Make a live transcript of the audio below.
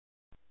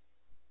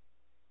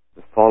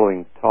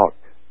following talk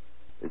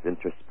is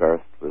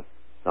interspersed with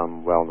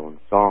some well-known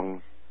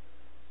songs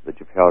that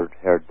you've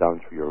heard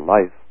down through your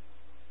life,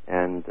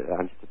 and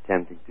I'm just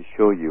attempting to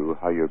show you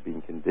how you're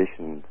being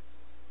conditioned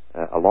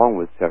along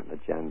with certain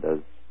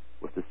agendas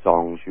with the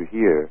songs you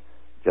hear,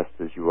 just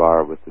as you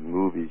are with the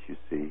movies you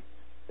see.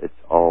 It's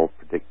all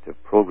predictive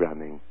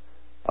programming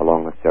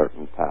along a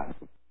certain path.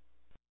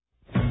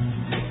 Don't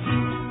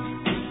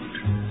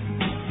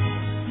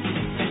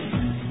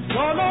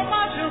know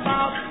much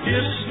about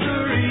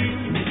history,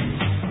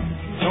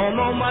 don't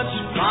know much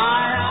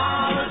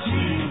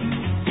biology,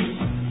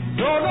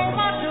 don't know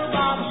much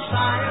about a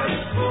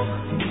science book,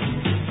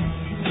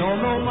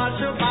 don't know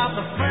much about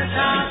the French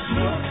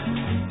outlook.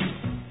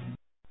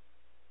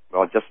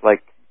 Well, just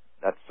like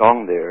that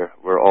song there,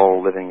 we're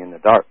all living in the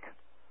dark.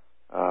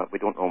 We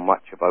don't know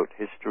much about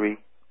history,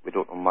 we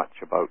don't know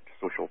much about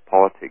social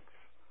politics,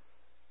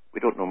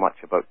 we don't know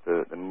much about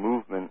the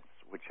movements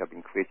which have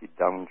been created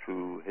down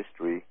through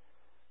history,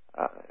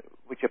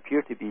 which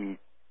appear to be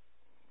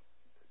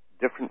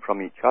different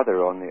from each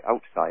other on the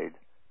outside,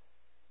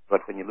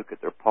 but when you look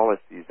at their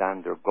policies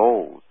and their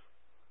goals,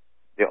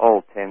 they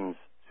all tend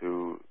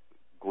to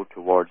go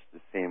towards the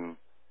same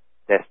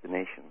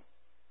destination.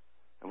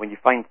 And when you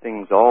find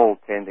things all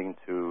tending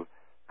to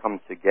come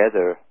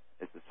together,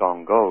 as the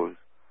song goes,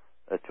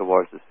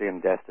 towards the same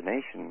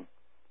destination,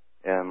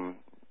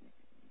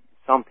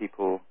 some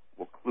people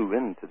will clue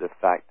into the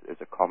fact that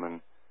there's a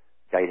common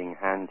guiding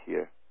hand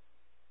here.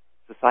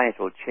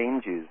 Societal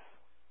changes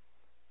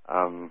it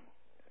can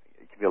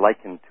be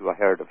likened to a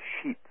herd of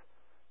sheep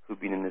who've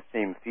been in the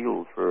same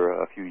field for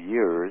a few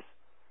years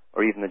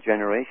or even a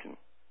generation.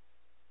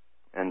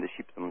 And the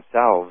sheep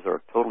themselves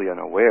are totally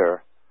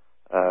unaware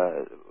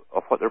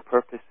of what their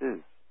purpose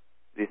is.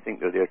 They think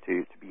they're there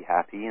to be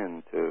happy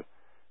and to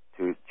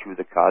chew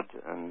the cud,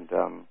 and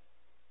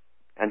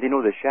they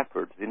know the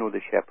shepherd. They know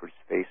the shepherd's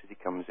face as he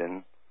comes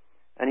in,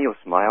 and he'll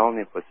smile and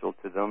he'll whistle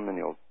to them, and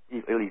he'll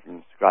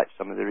even scratch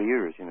some of their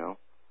ears, you know.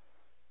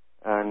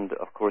 And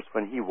of course,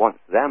 when he wants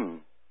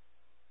them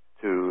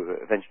to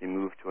eventually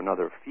move to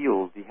another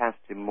field, he has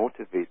to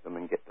motivate them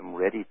and get them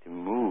ready to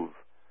move,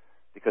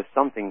 because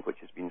something which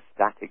has been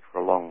static for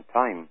a long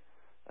time,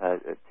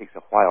 it takes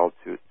a while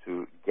to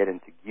get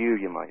into gear,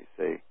 you might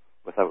say,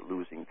 without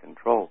losing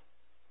control.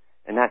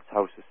 And that's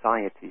how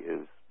society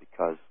is,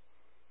 because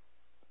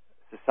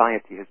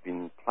society has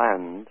been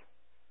planned.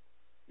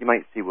 You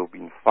might say we've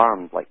been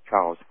farmed, like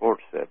Charles Fort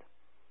said.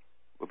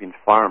 We've been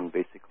farmed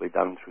basically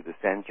down through the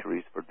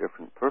centuries for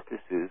different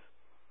purposes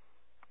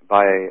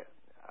by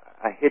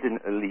a hidden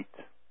elite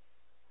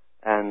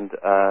and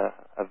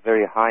a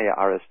very high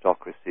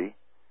aristocracy,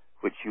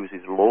 which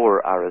uses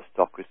lower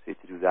aristocracy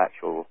to do the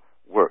actual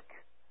work,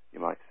 you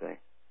might say.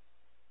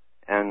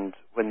 And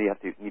when they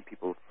have to need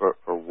people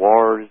for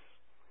wars,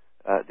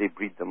 they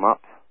breed them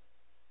up.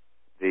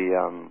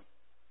 They'll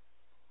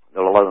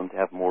allow them to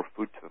have more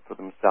food for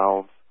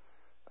themselves.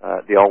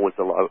 They always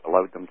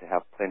allowed them to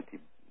have plenty,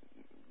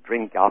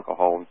 drink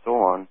alcohol and so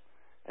on,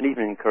 and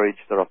even encourage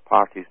sort of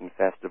parties and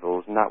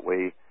festivals. And that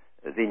way,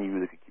 they knew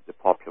they could keep the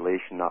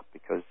population up,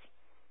 because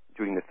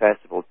during the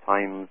festival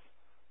times,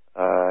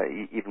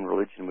 even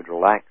religion would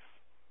relax.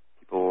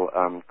 People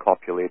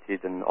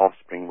copulated and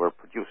offspring were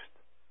produced.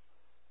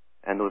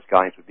 And those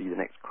guys would be the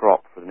next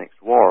crop for the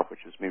next war,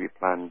 which was maybe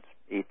planned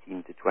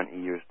 18 to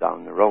 20 years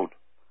down the road.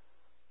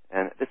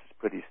 And this is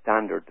pretty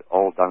standard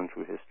all down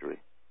through history.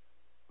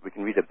 We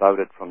can read about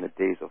it from the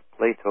days of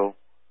Plato,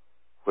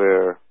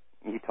 where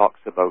he talks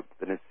about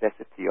the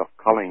necessity of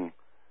culling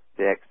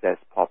the excess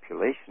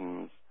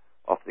populations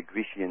of the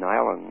Grecian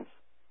islands,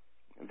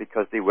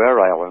 because they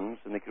were islands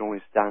and they could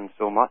only stand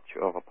so much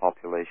of a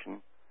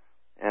population.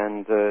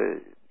 And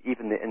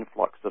even the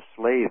influx of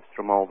slaves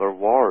from all their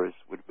wars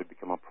would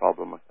become a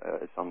problem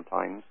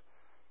sometimes.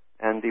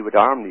 And they would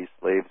arm these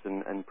slaves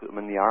and put them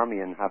in the army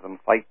and have them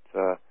fight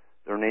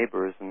their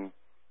neighbors, and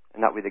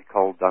that way they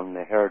called down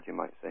the herd, you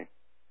might say.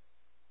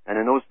 And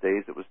in those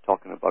days it was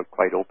talking about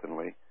quite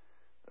openly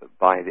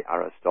by the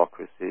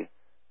aristocracy.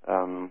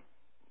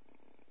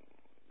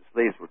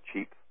 Slaves were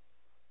cheap.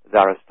 The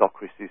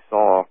aristocracy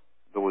saw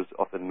those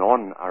of the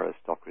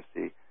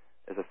non-aristocracy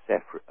as a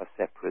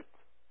separate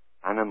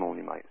animal,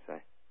 you might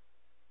say.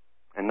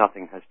 And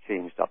nothing has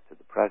changed up to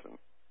the present.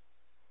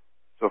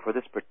 So for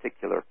this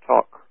particular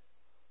talk,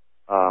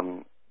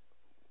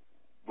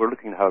 we're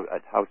looking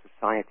at how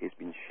society has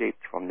been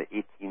shaped from the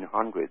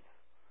 1800s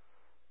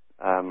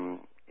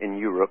in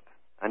Europe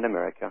and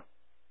America,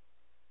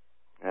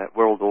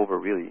 world over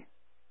really,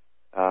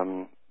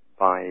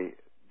 by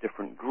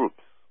different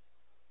groups.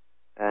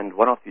 And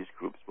one of these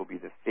groups will be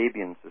the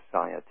Fabian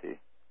Society,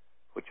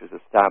 which was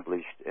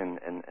established in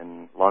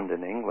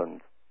London,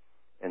 England,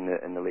 in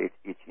the late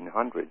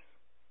 1800s.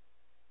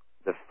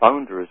 The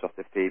founders of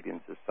the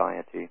Fabian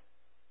Society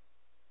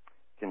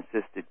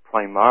consisted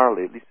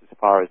primarily, at least as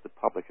far as the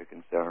public are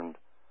concerned,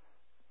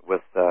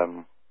 with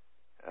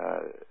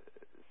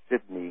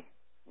Sidney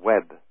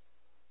Webb,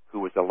 who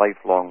was a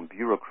lifelong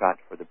bureaucrat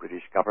for the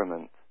British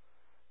government,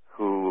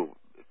 who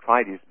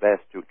tried his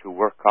best to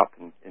work up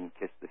and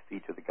kiss the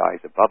feet of the guys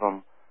above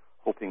him,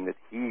 hoping that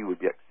he would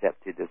be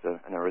accepted as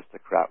an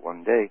aristocrat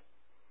one day.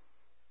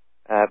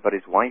 But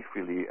his wife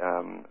really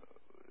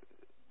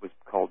was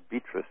called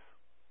Beatrice,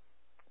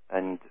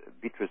 and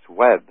Beatrice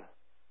Webb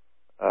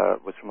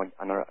was from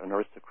an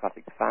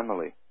aristocratic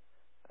family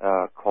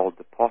called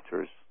the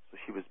Potters, so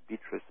she was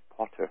Beatrice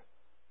Potter.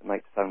 It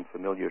might sound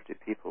familiar to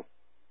people.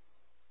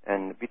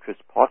 And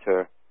Beatrice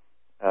Potter,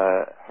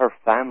 her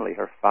family,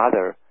 her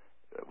father,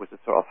 was a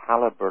sort of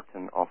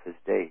Halliburton of his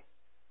day,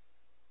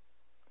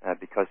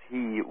 because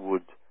he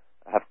would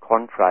have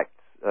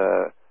contracts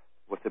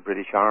with the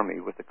British Army,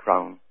 with the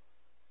Crown,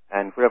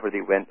 and wherever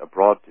they went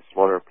abroad to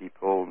slaughter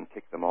people and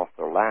kick them off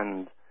their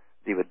land,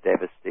 they would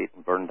devastate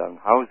and burn down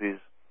houses,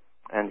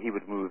 and he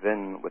would move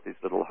in with his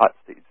little huts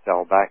that he'd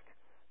sell back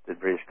to the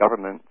British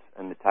government,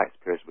 and the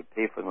taxpayers would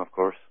pay for them, of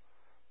course,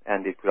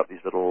 and they'd put up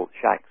these little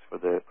shacks for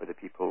the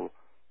people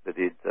that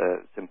they'd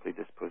simply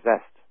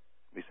dispossessed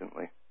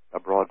recently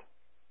abroad.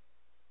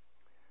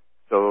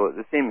 So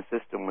the same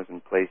system was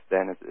in place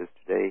then as it is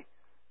today.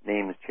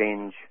 Names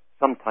change.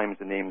 Sometimes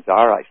the names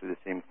are actually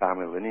the same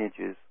family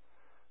lineages,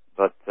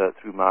 but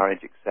through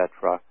marriage,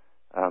 etc.,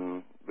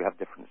 we have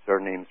different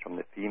surnames from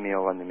the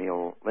female and the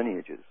male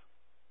lineages.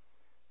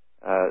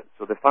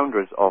 So the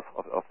founders of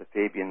the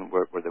Fabian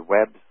were the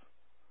Webbs,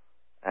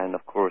 and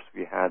of course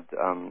we had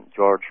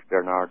George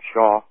Bernard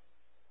Shaw,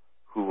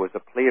 who was a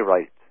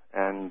playwright,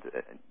 and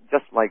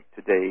just like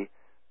today,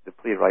 the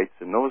playwrights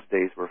in those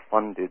days were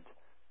funded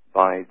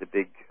by the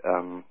big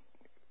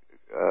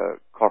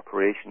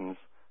corporations,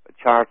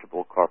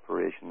 charitable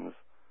corporations,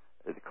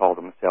 as they call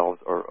themselves,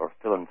 or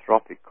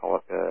philanthropic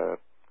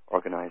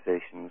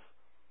organizations,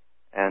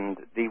 and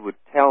they would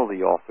tell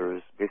the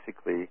authors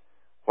basically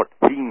what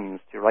themes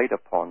to write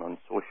upon on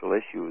social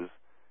issues,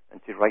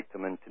 and to write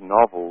them into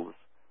novels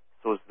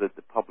so that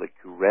the public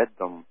who read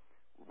them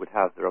would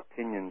have their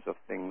opinions of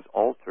things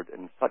altered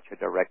in such a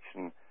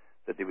direction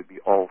that they would be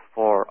all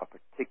for a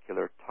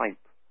particular type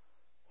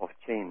of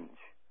change,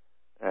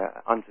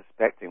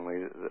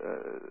 unsuspectingly,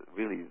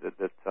 really, that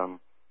this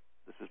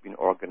has been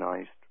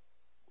organized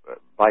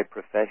by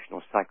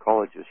professional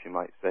psychologists, you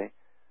might say,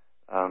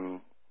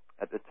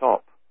 at the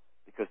top,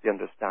 because they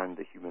understand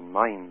the human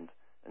mind,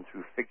 and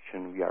through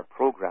fiction we are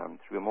programmed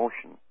through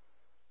emotion,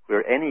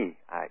 where any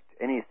act,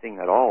 anything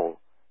at all,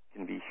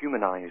 can be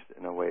humanized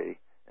in a way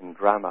in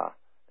drama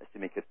as to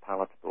make it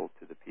palatable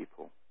to the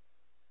people.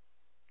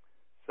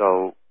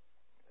 So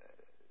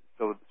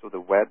the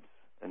Webbs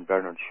and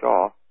Bernard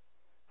Shaw,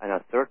 and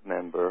a third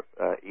member,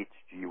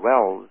 H.G.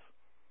 Wells,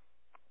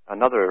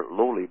 another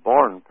lowly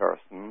born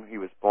person. He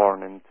was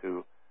born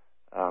into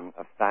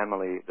a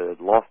family that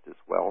had lost its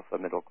wealth, a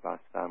middle-class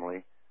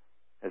family.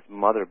 His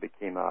mother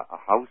became a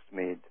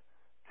housemaid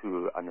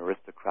to an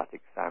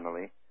aristocratic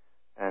family,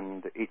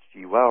 and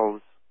H.G.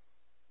 Wells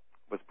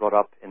was brought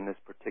up in this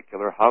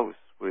particular house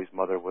where his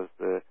mother was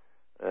the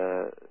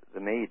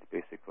maid,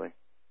 basically.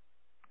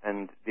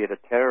 And they had a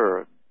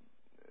terror,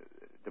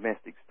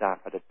 domestic staff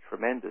had a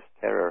tremendous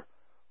terror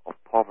of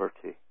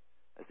poverty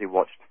as they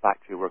watched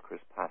factory workers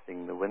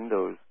passing the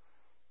windows,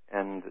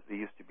 and they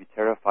used to be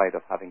terrified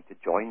of having to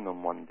join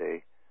them one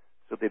day,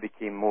 so they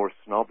became more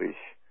snobbish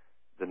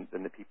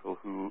than the people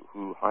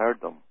who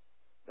hired them,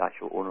 the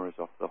actual owners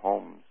of the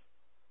homes.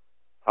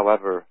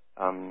 However,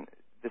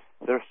 this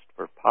thirst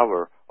for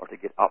power, or to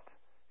get up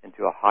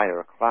into a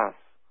higher class,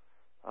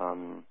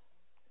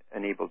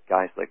 enabled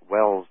guys like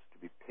Wells to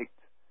be picked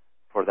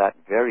for that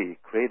very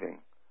craving,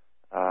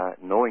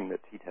 knowing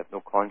that he'd have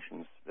no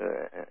conscience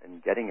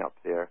in getting up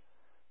there.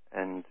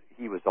 And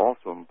he was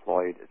also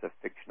employed as a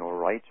fictional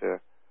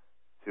writer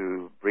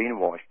to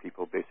brainwash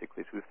people,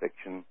 basically, through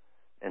fiction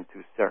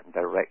into certain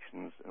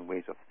directions and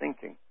ways of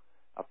thinking.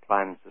 A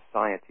planned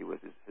society was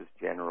his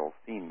general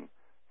theme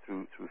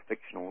through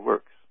fictional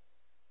works,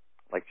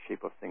 like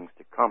Shape of Things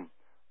to Come.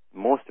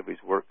 Most of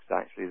his works,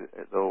 actually,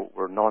 though,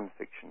 were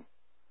non-fiction,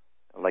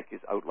 like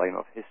his Outline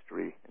of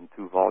History in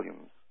 2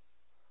 volumes.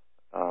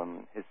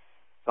 His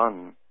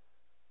son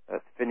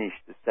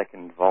finished the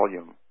second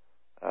volume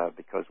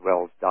because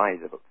Wells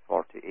died about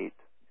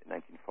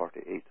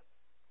 1948.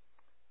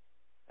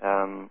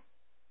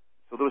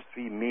 So those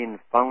 3 main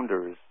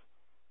founders,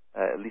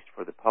 at least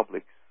for the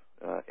public's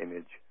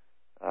image,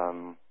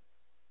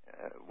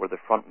 were the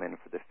frontmen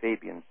for the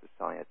Fabian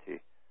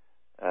Society.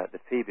 The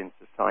Fabian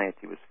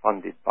Society was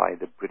funded by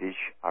the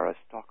British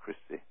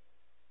aristocracy,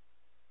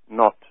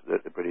 not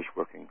the British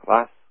working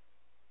class.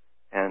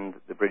 And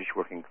the British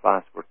working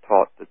class were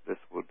taught that this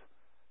was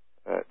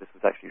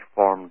actually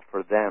formed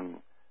for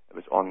them. It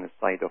was on the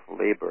side of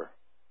Labour.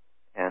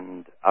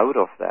 And out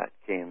of that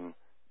came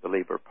the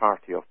Labour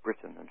Party of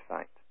Britain, in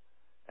fact.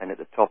 And at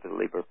the top of the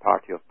Labour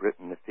Party of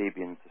Britain, the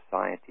Fabian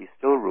Society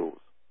still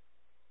rules.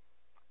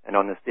 And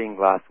on the stained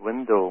glass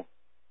window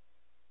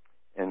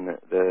in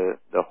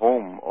the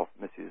home of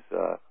Mrs.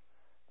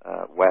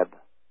 Webb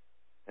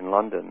in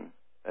London,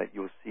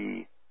 you'll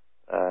see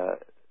the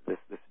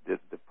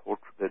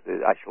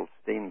actual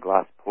stained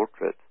glass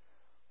portrait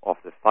of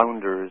the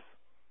founders,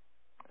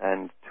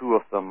 and 2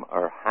 of them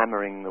are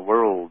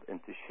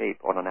world into shape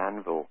on an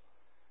anvil.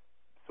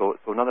 So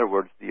in other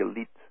words, the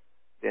elite,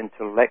 the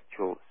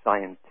intellectual,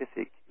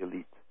 scientific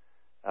elite,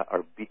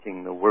 are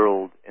beating the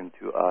world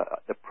into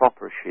the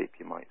proper shape,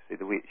 you might say,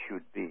 the way it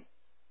should be,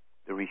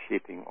 the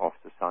reshaping of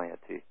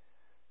society,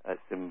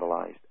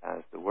 symbolized as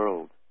the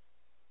world.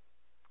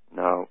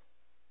 Now,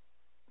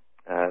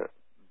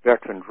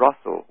 Bertrand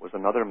Russell was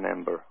another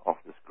member of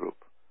this group.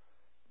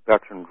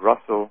 Bertrand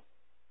Russell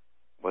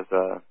was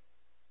an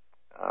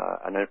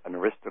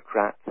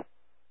aristocrat.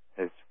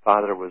 His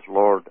father was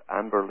Lord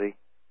Amberley,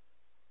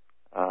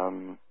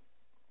 who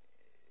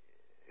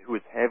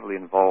was heavily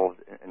involved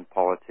in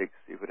politics.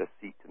 He had a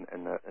seat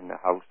in the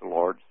House of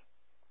Lords,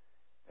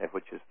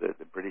 which is the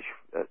British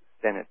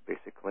Senate,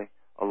 basically,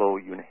 although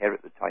you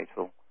inherit the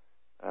title.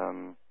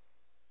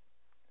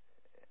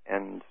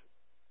 And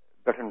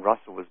Bertrand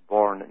Russell was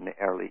born in the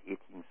early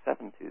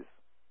 1870s.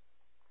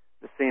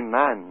 The same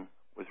man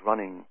was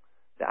running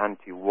the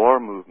anti-war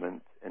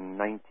movement in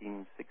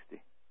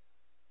 1960.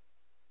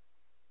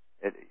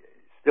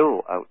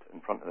 Still out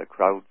in front of the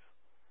crowds,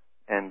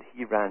 and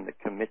he ran the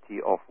Committee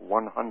of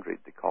 100,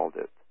 they called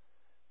it,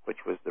 which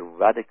was the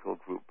radical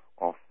group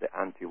of the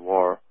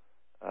anti-war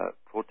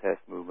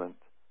protest movement.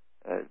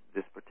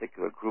 This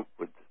particular group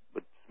would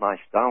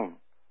smash down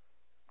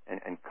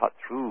and cut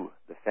through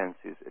the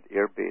fences at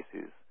air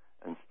bases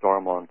and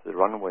storm onto the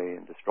runway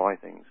and destroy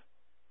things.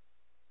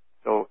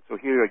 So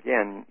here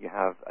again, you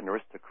have an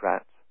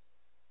aristocrat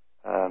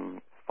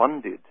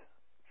funded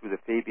through the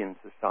Fabian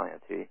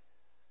Society,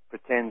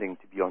 pretending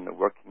to be on the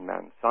working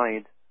man's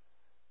side,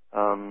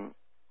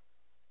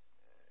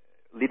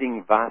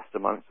 leading vast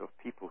amounts of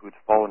people who'd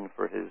fallen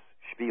for his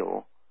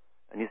spiel.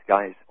 And these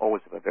guys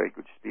always have a very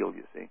good spiel,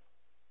 you see.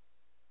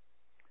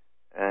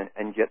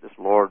 And yet this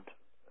lord,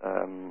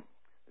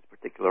 this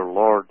particular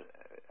lord,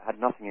 had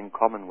nothing in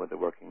common with the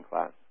working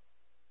class.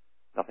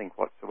 Nothing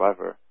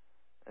whatsoever.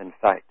 In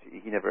fact,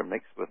 he never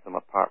mixed with them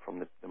apart from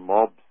the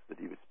mobs that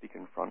he would speak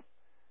in front.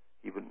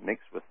 He wouldn't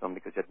mix with them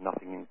because he had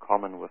nothing in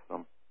common with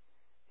them.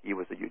 He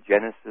was a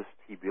eugenicist.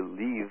 He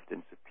believed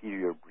in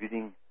superior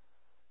breeding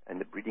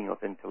and the breeding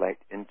of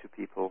intellect into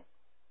people.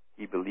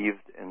 He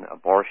believed in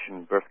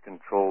abortion, birth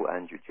control,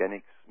 and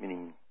eugenics,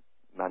 meaning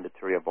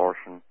mandatory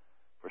abortion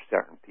for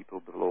certain people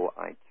below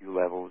IQ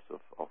levels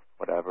of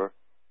whatever.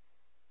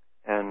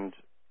 And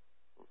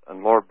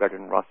Lord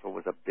Bertrand Russell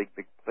was a big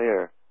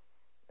player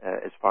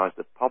as far as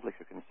the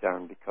public are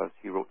concerned, because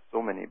he wrote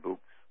so many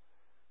books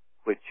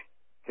which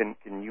can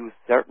use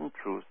certain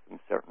truths and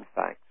certain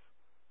facts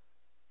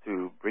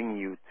to bring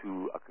you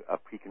to a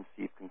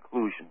preconceived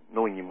conclusion,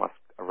 knowing you must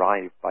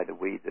arrive by the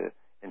way the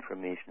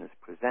information is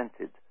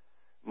presented.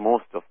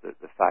 Most of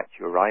the facts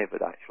you arrive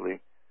at, actually,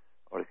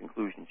 or the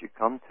conclusions you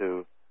come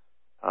to,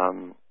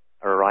 are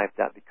arrived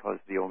at because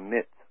they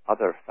omit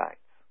other facts.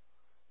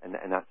 And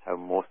that's how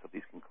most of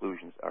these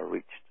conclusions are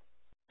reached.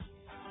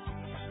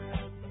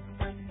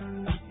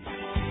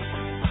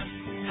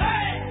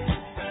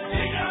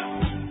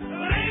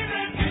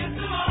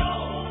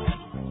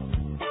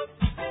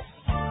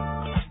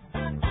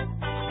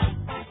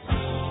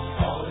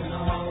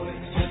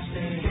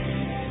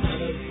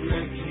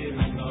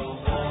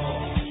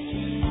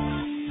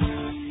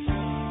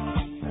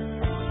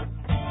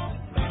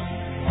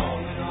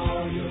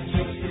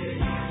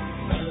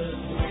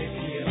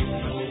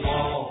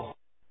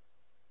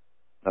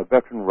 Now,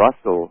 Bertrand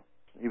Russell,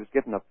 he was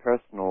given a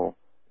personal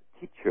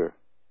teacher,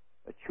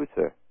 a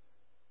tutor,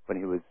 when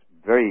he was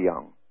very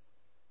young.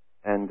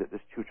 And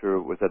this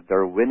tutor was a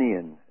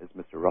Darwinian, as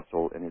Mr.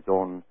 Russell in his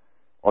own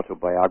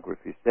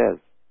autobiography says.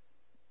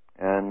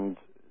 And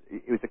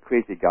he was a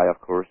crazy guy,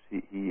 of course.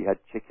 He had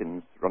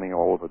chickens running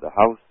all over the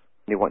house.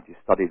 He wanted to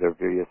study their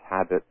various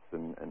habits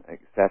and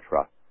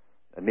etc.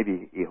 And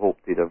maybe he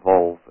hoped they'd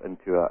evolve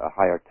into a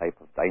higher type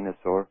of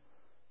dinosaur,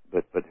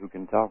 but who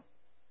can tell?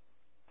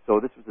 So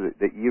this was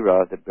the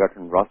era that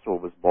Bertrand Russell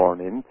was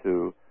born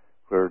into,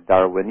 where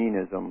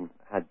Darwinianism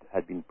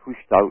had been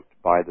pushed out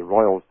by the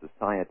Royal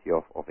Society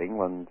of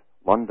England,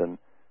 London,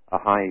 a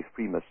high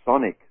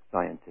Freemasonic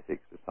scientific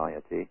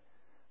society,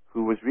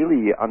 who was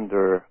really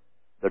under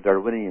the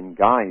Darwinian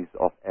guise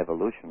of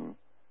evolution,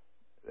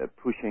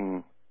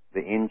 pushing the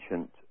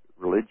ancient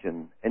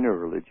religion, inner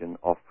religion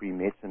of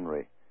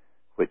Freemasonry,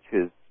 which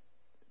is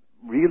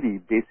really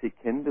basic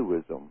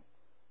Hinduism,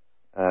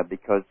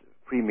 because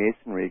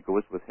Freemasonry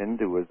goes with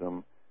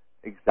Hinduism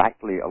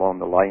exactly along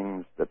the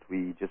lines that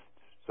we just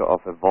sort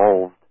of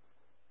evolved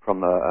from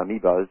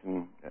amoebas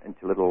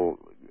into little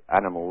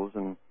animals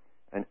and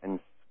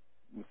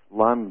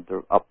slammed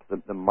up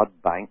the mud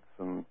banks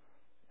and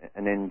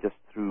then just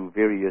through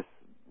various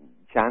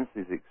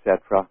chances,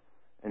 etc.,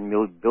 in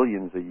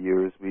billions of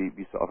years we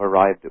sort of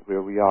arrived at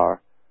where we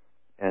are.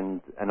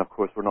 And of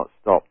course we're not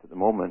stopped at the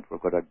moment. We've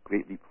got a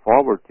great leap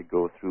forward to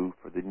go through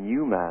for the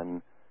new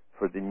man,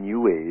 for the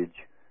new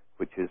age,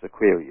 which is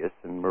Aquarius,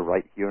 and we're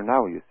right here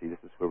now, you see. This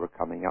is where we're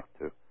coming up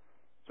to.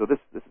 So this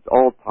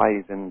all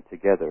ties in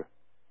together.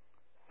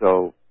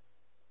 So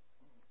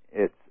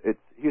it's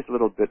here's a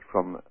little bit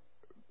from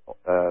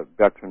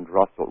Bertrand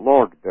Russell,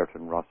 Lord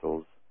Bertrand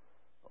Russell's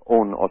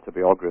own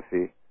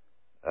autobiography,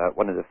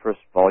 one of the first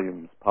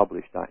volumes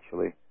published,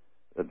 actually.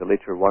 The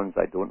later ones,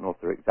 I don't know if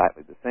they're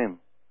exactly the same.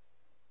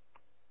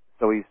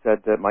 So he said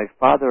that my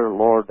father,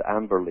 Lord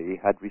Amberley,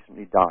 had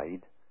recently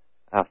died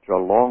after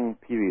a long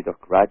period of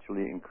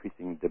gradually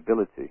increasing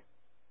debility.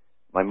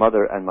 My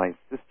mother and my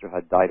sister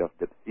had died of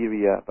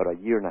diphtheria about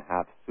a year and a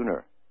half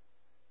sooner.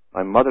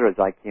 My mother, as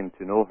I came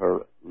to know her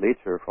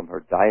later from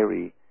her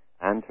diary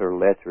and her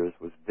letters,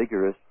 was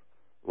vigorous,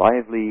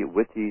 lively,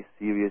 witty,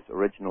 serious,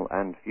 original,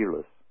 and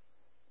fearless.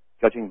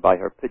 Judging by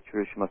her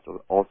pictures, she must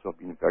have also have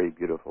been very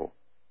beautiful.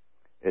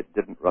 It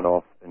didn't rub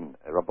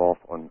off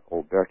on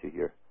old Bertie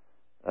here.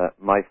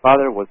 My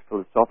father was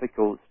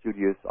philosophical,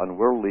 studious,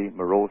 unworldly,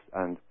 morose,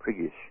 and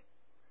priggish.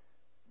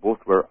 Both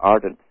were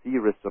ardent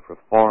theorists of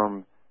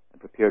reform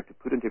and prepared to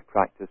put into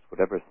practice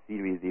whatever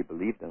theory they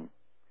believed in.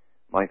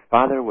 My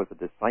father was a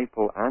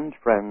disciple and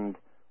friend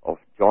of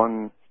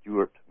John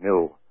Stuart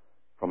Mill,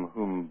 from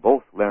whom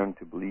both learned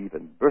to believe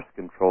in birth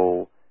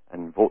control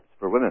and votes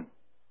for women.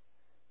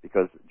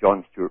 Because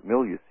John Stuart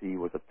Mill, you see,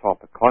 was a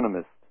top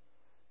economist,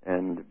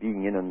 and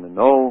being in on the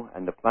know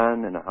and the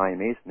plan and a high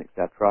mason,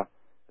 etc.,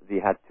 they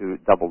had to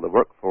double the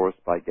workforce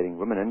by getting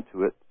women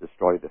into it,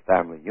 destroy the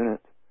family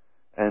unit,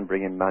 and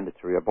bring in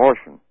mandatory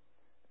abortion,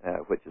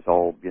 which has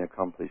all been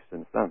accomplished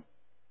since then.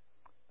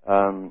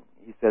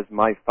 He says,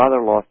 my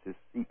father lost his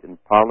seat in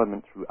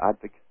Parliament through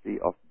advocacy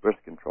of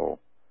birth control.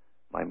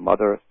 My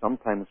mother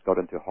sometimes got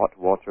into hot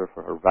water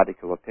for her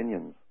radical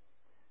opinions.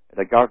 At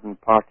a garden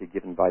party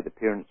given by the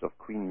parents of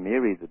Queen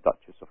Mary, the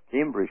Duchess of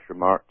Cambridge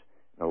remarked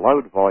in a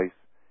loud voice,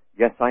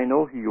 yes, I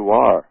know who you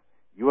are.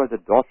 You are the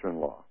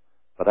daughter-in-law.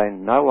 But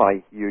now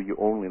I hear you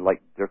only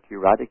like dirty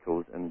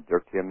radicals and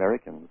dirty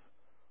Americans.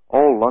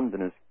 All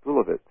London is full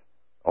of it.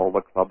 All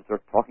the clubs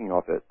are talking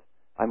of it.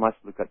 I must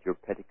look at your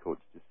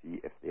petticoats to see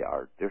if they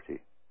are dirty.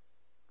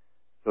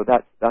 So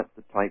that's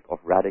the type of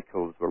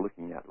radicals we're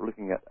looking at. We're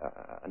looking at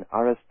an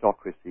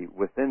aristocracy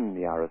within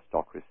the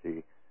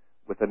aristocracy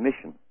with a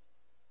mission.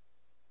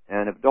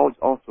 And it does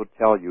also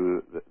tell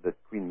you that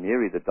Queen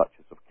Mary, the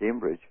Duchess of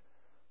Cambridge,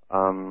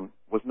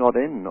 was not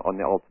in on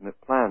the ultimate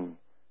plan,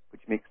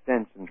 which makes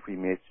sense in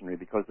Freemasonry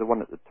because the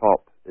one at the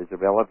top is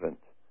irrelevant.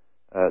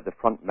 The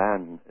front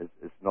man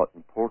is not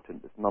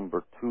important. It's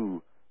number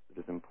two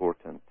that is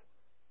important.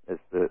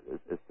 It's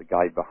the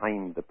guy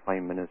behind the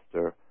Prime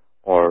Minister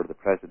or the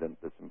President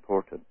that's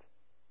important.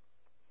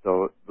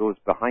 So those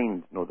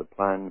behind know the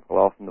plan,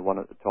 while often the one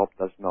at the top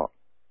does not.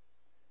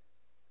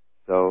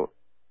 So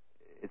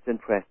it's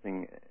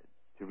interesting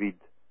to read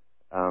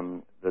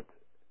that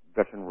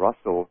Bertrand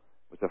Russell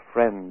was a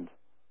friend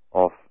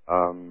of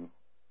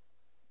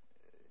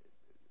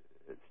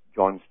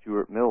John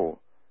Stuart Mill,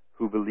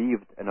 who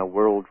believed in a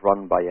world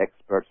run by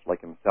experts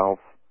like himself,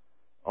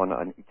 on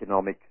an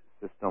economic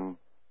system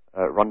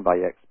run by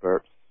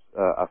experts,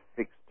 a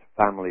fixed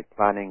family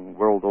planning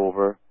world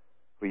over,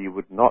 where you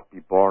would not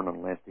be born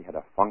unless they had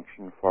a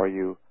function for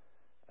you,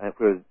 and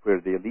where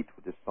the elite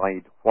would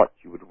decide what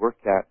you would work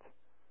at,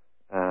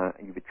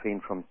 and you'd be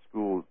trained from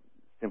school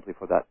simply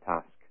for that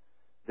task.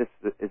 This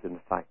is in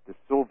fact the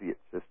Soviet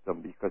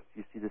system, because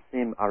you see the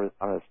same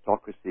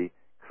aristocracy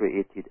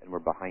created and were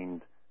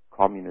behind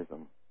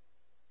communism.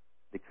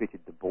 They created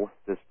both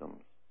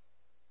systems,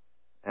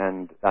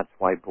 and that's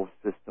why both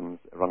systems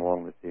run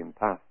along the same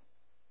path.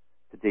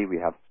 Today we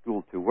have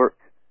school to work,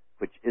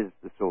 which is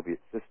the Soviet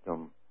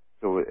system,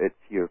 so it's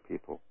here,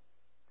 people.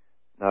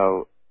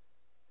 Now,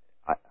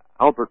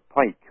 Albert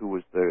Pike, who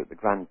was the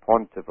Grand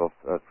Pontiff of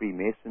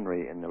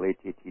Freemasonry in the late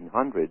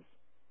 1800s,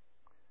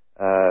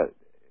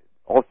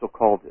 also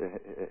called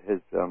his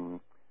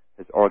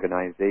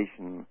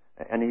organization,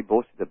 and he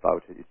boasted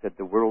about it. He said,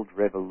 the World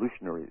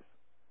Revolutionaries.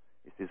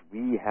 He says,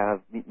 we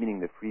have, meaning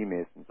the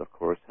Freemasons, of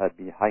course, had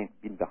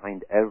been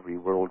behind every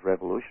world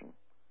revolution.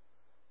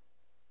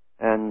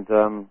 And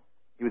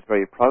he was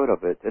very proud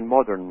of it, and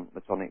modern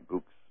Masonic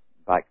books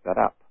back that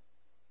up.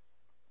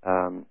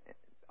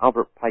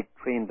 Albert Pike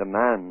trained a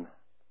man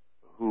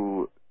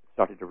who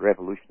started a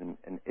revolution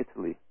in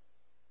Italy,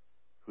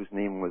 whose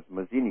name was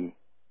Mazzini,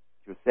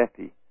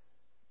 Giuseppe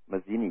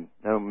Mazzini.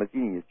 Now,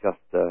 Mazzini is just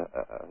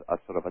a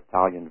sort of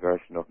Italian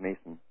version of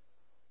Mason,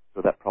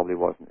 so that probably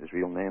wasn't his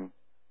real name.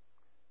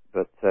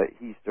 But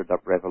he stirred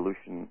up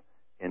revolution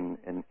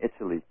in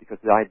Italy because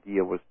the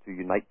idea was to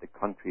unite the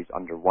countries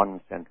under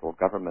one central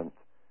government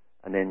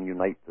and then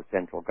unite the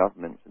central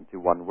governments into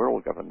one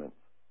world government.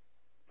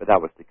 But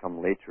that was to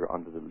come later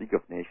under the League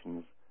of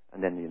Nations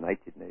and then the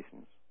United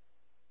Nations.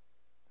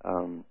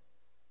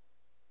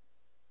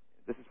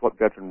 This is what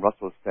Bertrand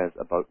Russell says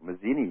about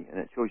Mazzini, and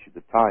it shows you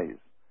the ties.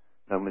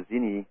 Now,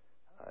 Mazzini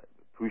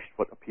pushed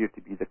what appeared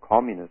to be the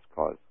communist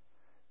cause.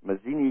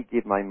 Mazzini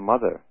gave my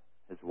mother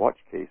his watch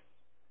case,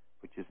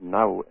 which is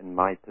now in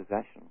my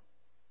possession.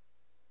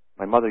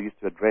 My mother used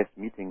to address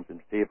meetings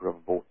in favor of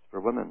votes for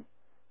women,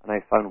 and I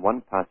found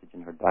one passage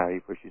in her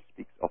diary where she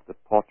speaks of the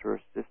Potter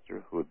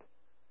Sisterhood,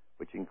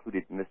 which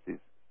included Mrs.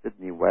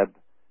 Sidney Webb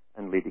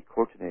and Lady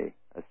Courtenay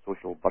as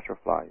social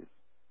butterflies.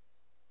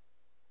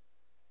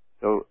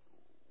 So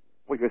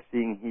what you're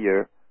seeing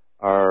here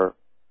are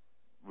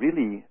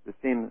really it's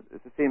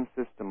the same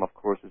system, of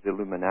course, as the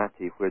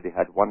Illuminati, where they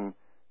had one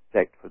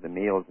sect for the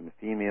males and the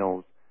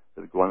females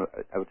that would go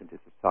out into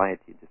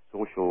society to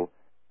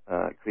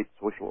create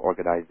social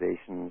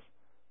organizations,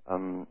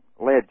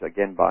 led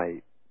again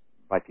by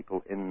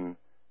people in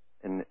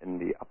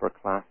the upper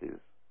classes,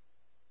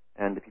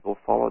 and the people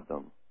followed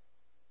them.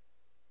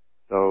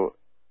 So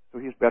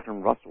here's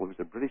Bertrand Russell, who's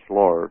a British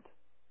lord,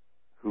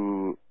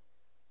 who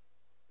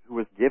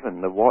was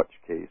given the watch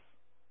case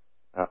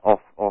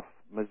of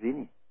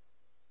Mazzini.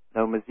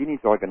 Now,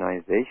 Mazzini's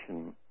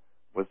organization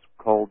was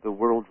called the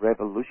World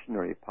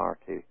Revolutionary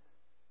Party,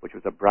 which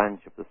was a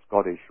branch of the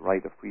Scottish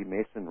Rite of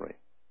Freemasonry,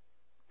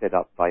 set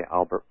up by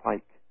Albert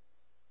Pike.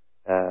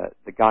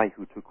 The guy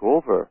who took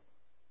over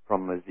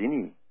from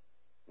Mazzini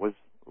was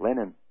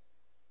Lenin,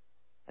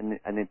 and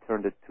they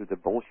turned it to the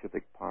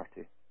Bolshevik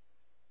Party.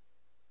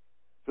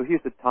 So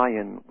here's the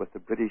tie-in with the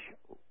British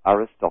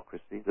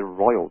aristocracy, the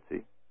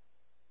royalty,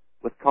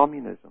 with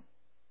communism.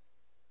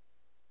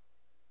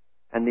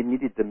 And they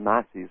needed the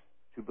masses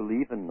to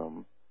believe in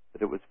them,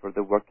 that it was for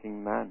the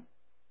working man.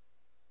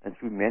 And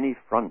through many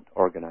front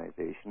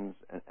organizations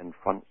and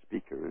front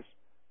speakers,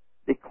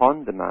 they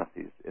conned the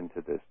masses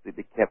into this.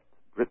 They kept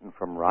Britain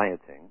from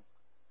rioting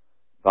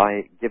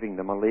by giving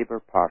them a Labour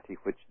Party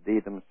which they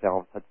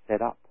themselves had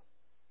set up.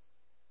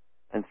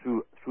 And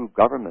through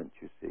government,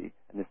 you see,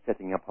 and the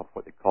setting up of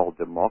what they call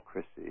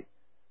democracy,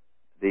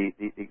 they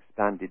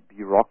expanded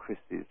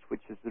bureaucracies,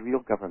 which is the real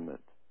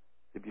government.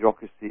 The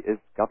bureaucracy is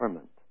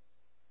government.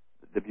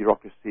 The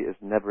bureaucracy is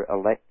never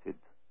elected.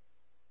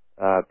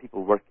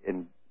 People work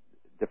in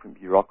different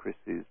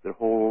bureaucracies their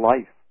whole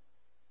life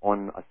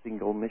on a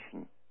single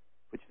mission,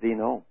 which they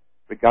know,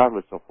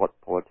 regardless of what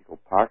political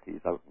party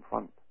is out in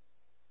front.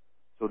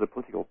 So the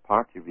political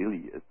party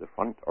really is the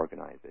front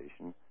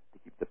organization to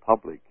keep the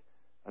public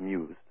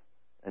amused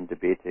and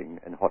debating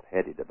and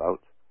hot-headed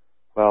about,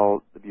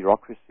 while the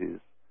bureaucracies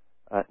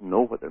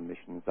know what their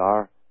missions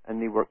are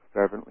and they work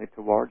fervently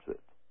towards it.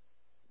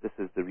 This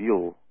is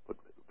what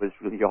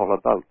it's really all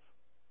about.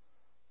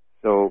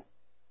 So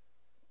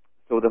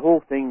the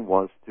whole thing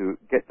was to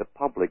get the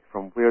public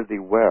from where they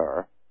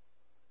were,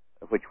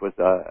 which was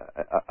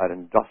an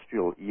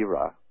industrial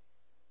era,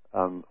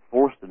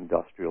 forced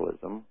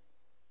industrialism,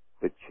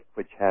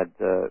 which had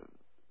through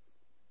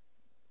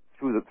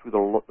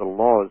the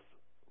laws,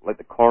 like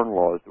the Corn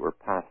Laws that were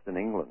passed in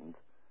England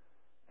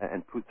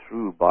and put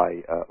through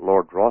by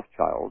Lord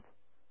Rothschild,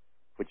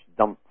 which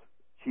dumped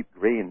cheap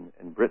grain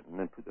in Britain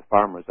and put the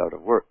farmers out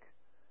of work.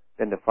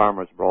 Then the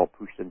farmers were all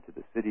pushed into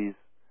the cities.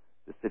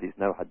 The cities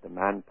now had the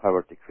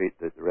manpower to create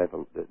the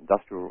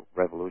industrial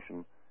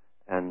revolution,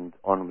 and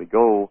on we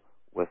go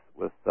with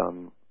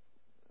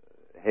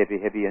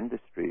heavy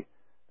industry.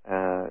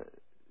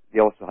 They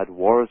also had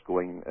wars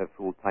going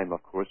full time,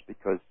 of course,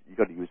 because you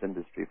got to use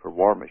industry for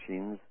war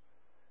machines,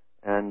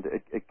 and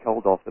it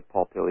killed off the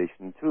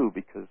population too,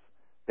 because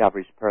the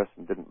average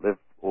person didn't live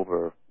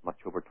much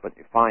over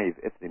 25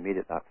 if they made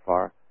it that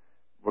far,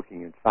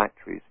 working in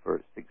factories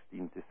for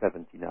 16 to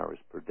 17 hours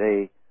per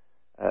day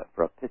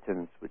for a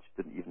pittance which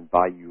didn't even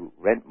buy you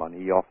rent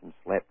money. You often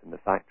slept in the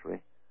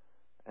factory,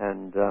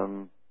 and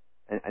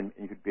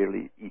you could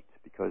barely eat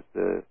because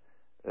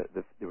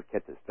they were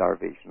kept at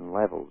starvation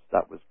levels.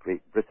 That was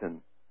Great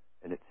Britain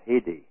in its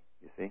heyday,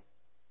 you see.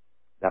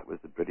 That was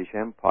the British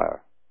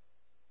Empire.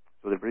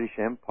 So the British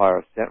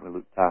Empire certainly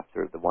looked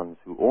after the ones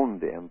who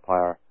owned the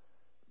empire,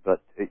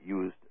 but it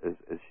used as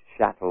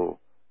chattel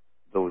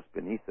those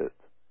beneath it.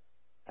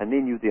 And they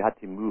knew they had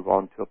to move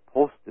on to a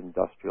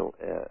post-industrial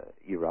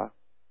era.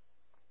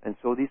 And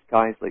so these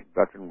guys like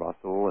Bertrand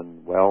Russell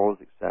and Wells,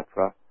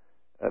 etc.,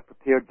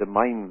 prepared the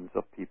minds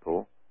of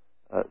people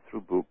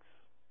through books.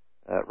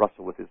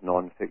 Russell with his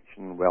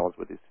non-fiction, Wells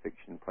with his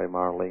fiction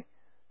primarily.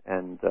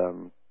 And,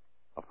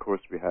 of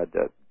course, we had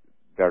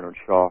Bernard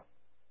Shaw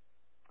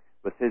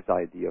with his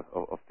idea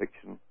of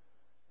fiction,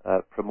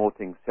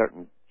 promoting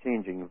certain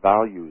changing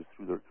values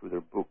through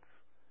their books,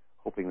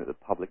 hoping that the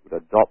public would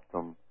adopt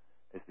them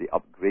as they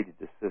upgraded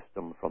the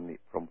system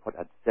from what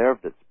had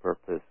served its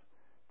purpose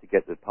to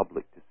get the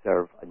public to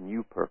serve a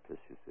new purpose,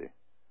 you see.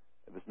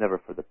 It was never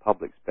for the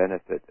public's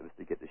benefit. It was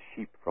to get the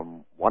sheep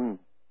from one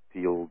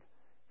field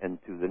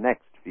into the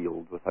next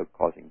field without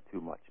causing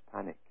too much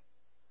panic.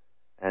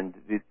 And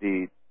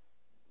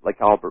like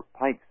Albert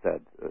Pike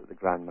said, the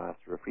Grand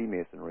Master of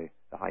Freemasonry,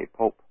 the High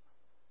Pope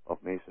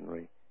of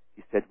Masonry,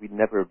 he said, we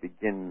never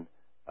begin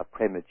a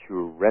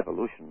premature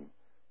revolution.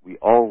 We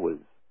always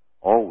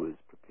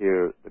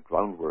prepare the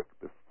groundwork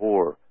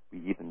before we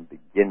even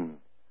begin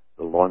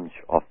the launch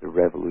of the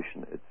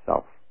revolution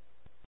itself.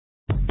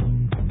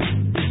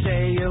 You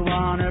say you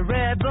want a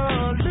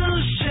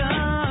revolution.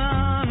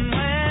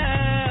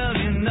 Well,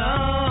 you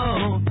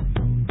know,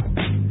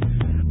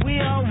 we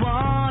all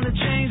want to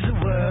change the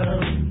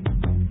world.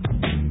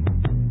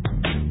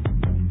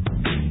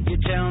 You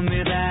tell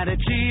me that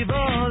it's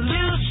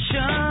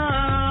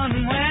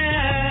evolution.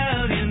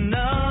 Well, you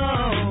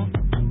know,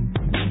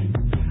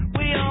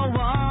 we all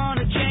want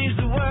to change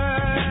the world.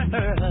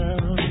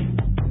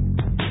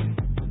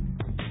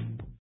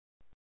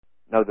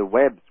 Now Now, the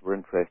Webbs were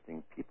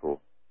interesting people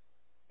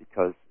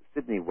because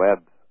Sidney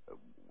Webb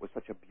was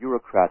such a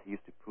bureaucrat. He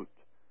used to put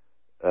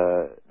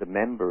the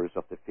members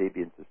of the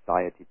Fabian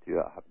Society to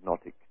a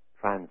hypnotic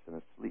trance and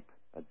a sleep,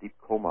 a deep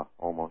coma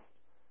almost,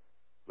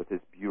 with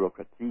his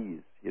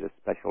bureaucratese. He had a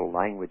special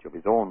language of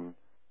his own,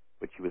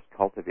 which he was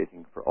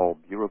cultivating for all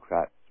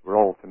bureaucrats. We're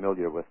all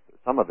familiar with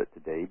some of it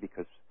today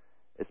because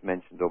it's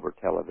mentioned over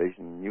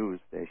television news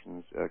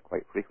stations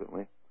quite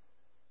frequently.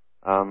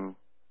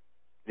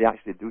 They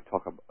actually do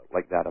talk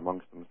like that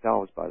amongst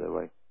themselves, by the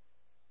way.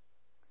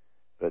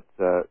 But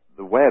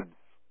the Webbs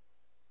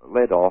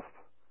led off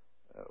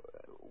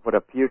what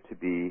appeared to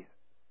be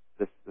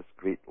this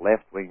great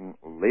left-wing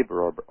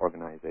labor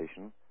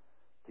organization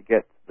to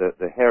get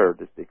the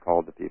herd, as they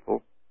called the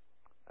people,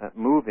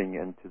 moving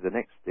into the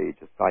next stage,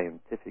 a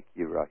scientific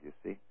era, you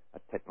see, a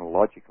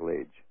technological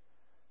age.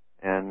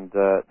 And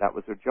that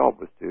was their job,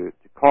 was to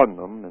con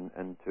them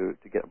and to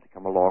get them to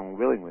come along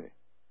willingly,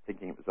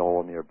 thinking it was all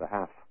on their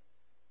behalf.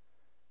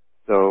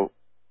 So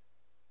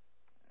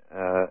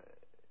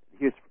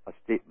here's a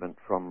statement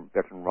from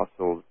Bertrand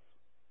Russell's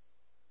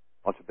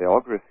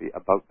autobiography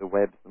about the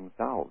Webbs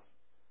themselves,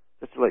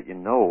 just to let you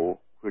know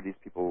where these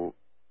people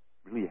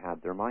really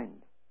had their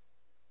mind.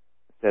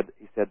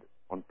 He said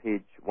on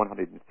page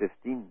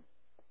 115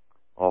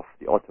 of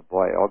the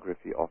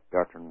autobiography of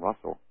Bertrand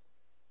Russell,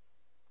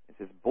 it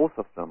says, both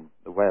of them,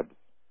 the Webbs,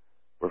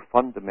 were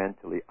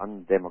fundamentally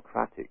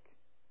undemocratic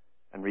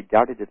and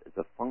regarded it as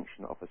a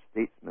function of a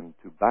statesman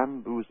to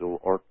bamboozle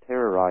or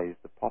terrorize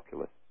the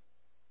populace.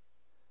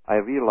 I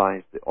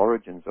realized the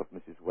origins of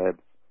Mrs.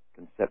 Webb's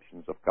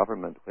conceptions of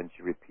government when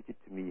she repeated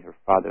to me her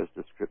father's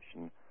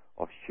description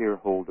of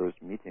shareholders'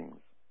 meetings.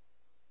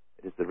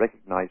 It is the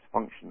recognized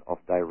function of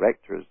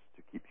directors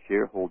to keep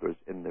shareholders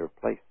in their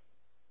place.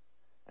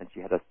 And she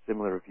had a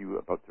similar view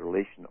about the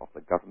relation of the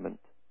government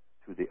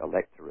to the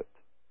electorate.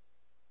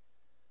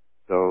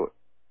 So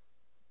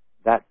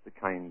that's the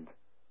kind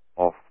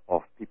of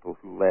people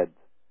who led,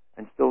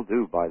 and still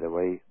do, by the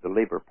way, the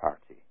Labour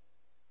Party.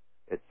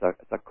 It's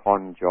a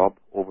con job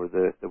over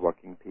the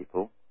working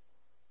people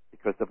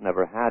because they've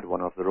never had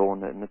one of their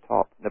own in the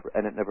top,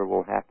 and it never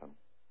will happen.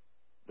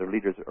 Their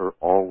leaders are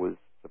always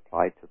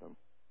supplied to them.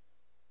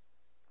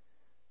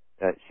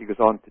 She goes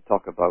on to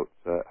talk about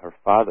her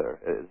father,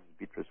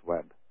 Beatrice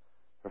Webb.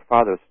 Her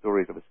father's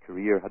stories of his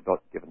career had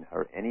not given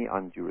her any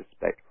undue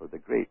respect for the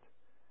great.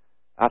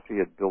 After he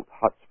had built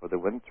huts for the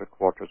winter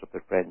quarters of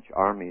the French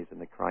armies in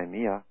the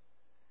Crimea,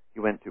 he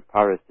went to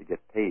Paris to get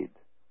paid.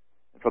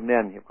 And from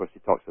then, of course, he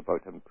talks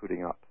about him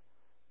putting up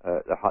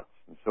the huts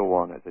and so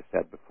on, as I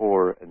said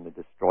before, in the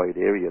destroyed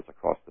areas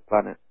across the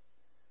planet.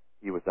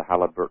 He was the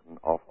Halliburton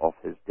of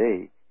his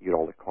day. He had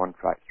all the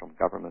contracts from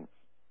governments.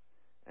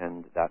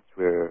 And that's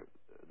where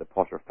the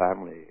Potter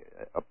family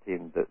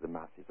obtained the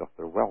masses of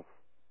their wealth.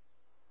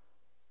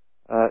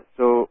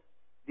 So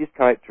these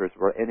characters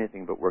were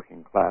anything but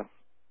working class.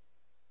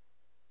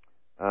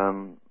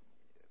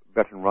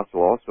 Bertrand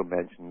Russell also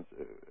mentions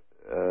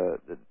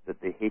that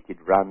they hated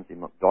Ramsay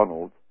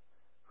MacDonald,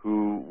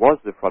 who was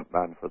the front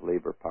man for the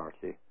Labour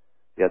Party.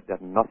 They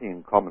had nothing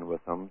in common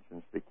with him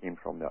since they came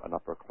from an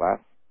upper class,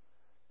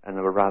 and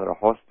they were rather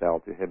hostile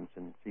to him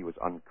since he was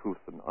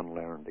uncouth and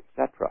unlearned,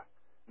 etc.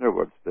 In other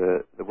words,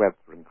 the Webbs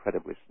were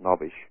incredibly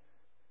snobbish,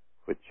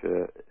 which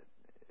is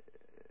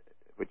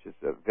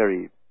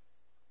very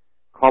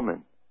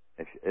common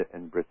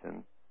in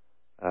Britain.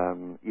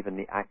 Even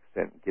the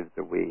accent gives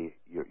away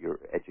your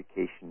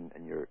education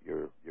and your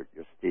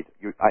state.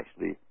 You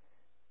actually,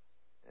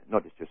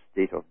 not just your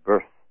state of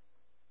birth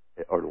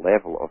or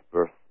level of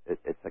birth.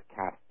 It's a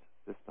caste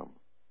system.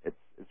 It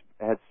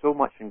has so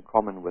much in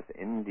common with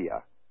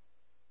India,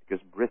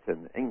 because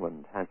Britain,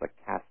 England, has a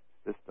caste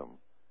system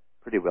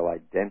pretty well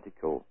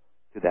identical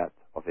to that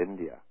of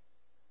India.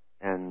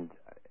 And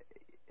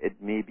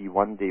it may be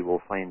one day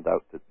we'll find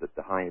out that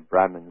the high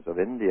Brahmins of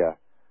India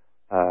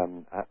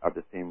are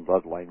the same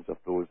bloodlines of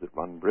those that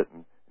run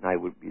Britain, and I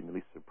would be in the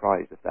least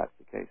surprised if that's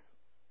the case.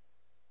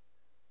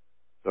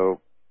 So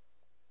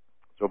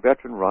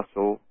Bertrand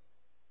Russell,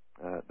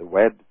 the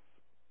Webbs,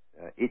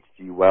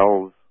 H.G.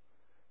 Wells,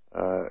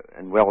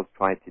 and Wells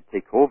tried to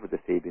take over the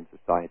Fabian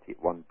Society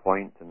at one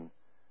point,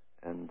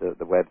 and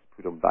the Webbs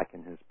put him back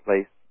in his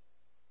place.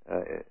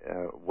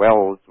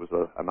 Wells was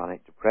a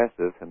manic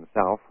depressive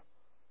himself,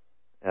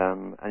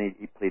 and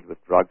he played with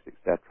drugs,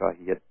 etc.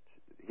 He had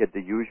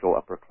the usual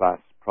upper class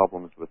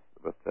problems with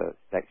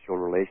sexual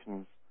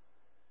relations.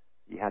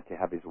 He had to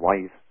have his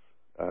wives.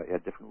 He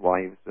had different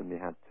wives, and they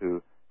had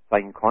to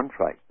sign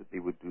contracts that they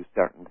would do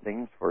certain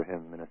things for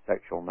him in a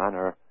sexual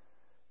manner,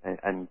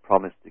 and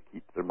promise to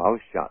keep their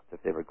mouths shut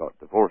if they ever got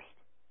divorced.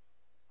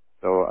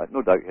 So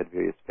no doubt he had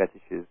various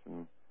fetishes,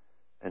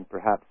 and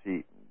perhaps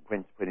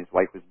when his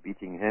wife was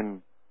beating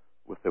him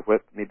with the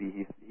whip,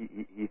 maybe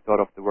he thought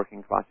of the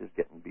working classes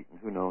getting beaten.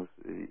 Who knows?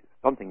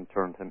 Something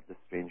turned this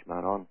strange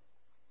man on.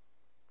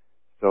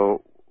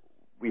 So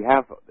we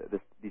have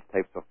these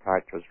types of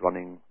characters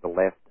running the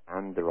left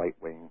and the right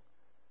wing.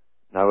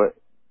 Now,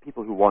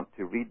 people who want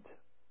to read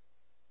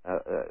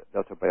the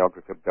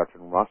autobiography of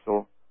Bertrand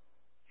Russell,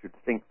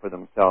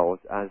 themselves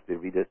as they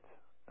read it.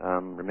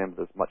 Remember,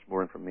 there's much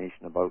more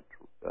information about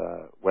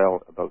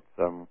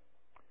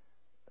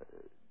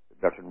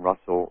Bertrand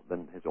Russell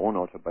than his own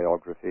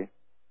autobiography.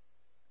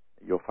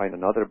 You'll find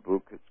another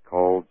book. It's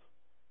called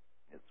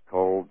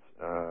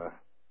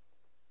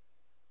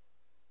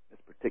this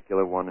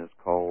particular one is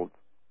called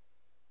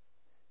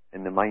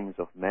In the Minds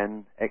of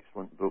Men.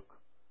 Excellent book.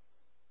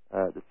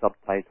 The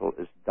subtitle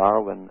is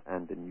Darwin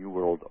and the New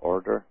World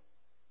Order,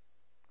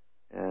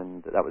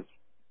 and that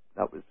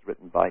was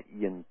written by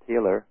Ian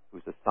Taylor,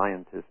 who's a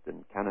scientist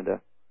in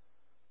Canada,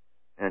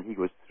 and he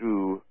goes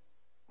through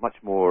much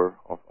more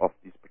of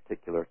these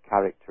particular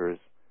characters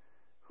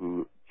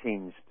who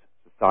changed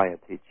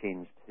society,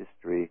 changed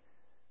history,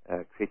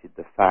 created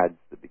the fads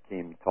that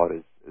became taught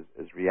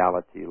as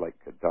reality, like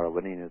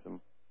Darwinianism.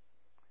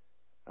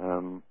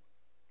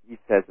 He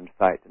says, in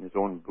fact, in his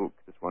own book,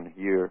 this one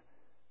here,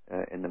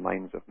 In the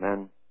Minds of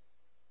Men,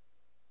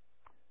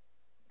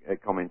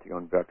 commenting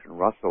on Bertrand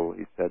Russell,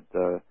 he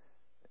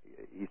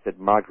said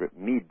Margaret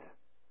Mead,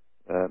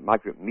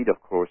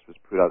 of course, was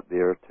put out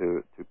there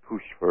to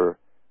push for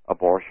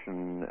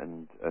abortion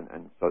and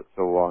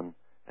so on.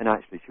 And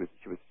actually,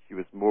 she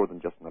was more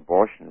than just an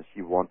abortionist.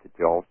 She wanted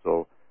to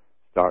also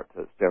start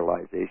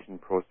sterilization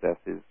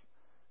processes,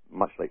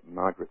 much like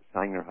Margaret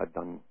Sanger had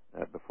done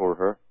before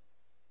her,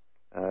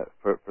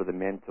 for the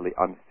mentally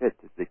unfit,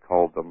 as they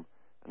called them.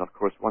 And of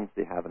course, once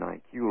they have an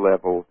IQ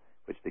level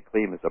which they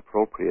claim is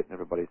appropriate, and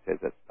everybody says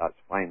that's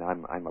fine,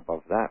 I'm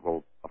above that.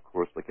 Well, of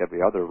course, like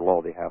every other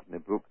law they have in the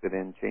book, they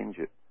then change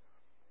it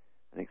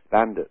and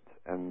expand it,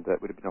 and it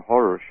would have been a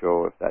horror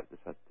show if that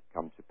just had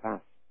come to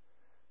pass.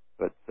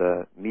 But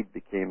Mead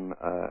became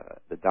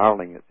the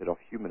darling, it said, of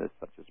humanists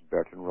such as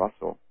Bertrand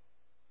Russell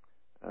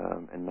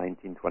in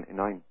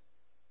 1929,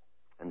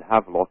 and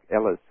Havelock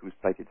Ellis, who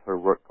cited her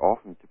work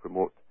often to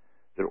promote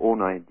their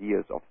own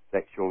ideas of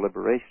sexual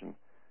liberation,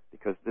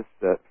 because this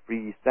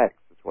free sex,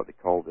 is what they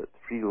called it,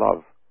 free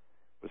love,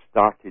 was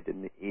started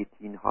in the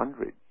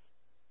 1800s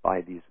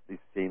by these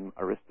same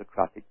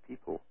aristocratic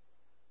people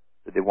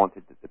that they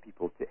wanted the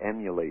people to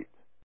emulate.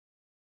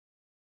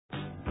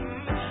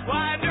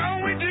 Why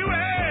don't we do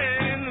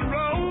it in the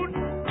road?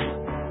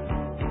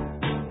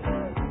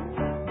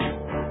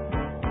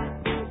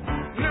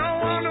 No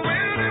one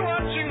will be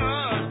watching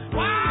us.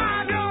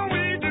 Why don't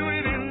we do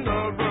it in the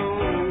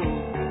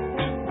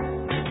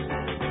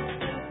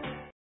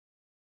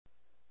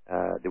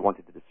They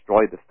wanted to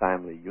destroy the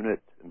family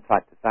unit. In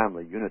fact, the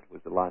family unit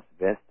was the last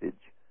vestige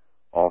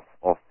of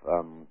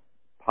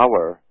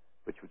power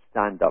which would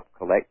stand up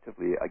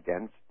collectively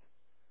against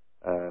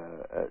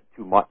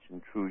too much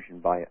intrusion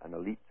by an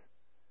elite.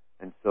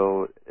 And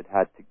so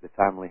the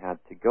family had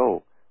to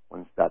go.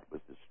 Once that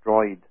was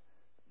destroyed,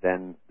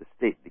 then the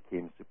state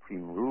became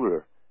supreme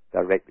ruler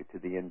directly to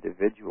the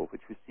individual,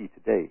 which we see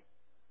today.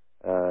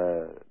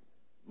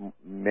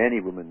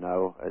 Many women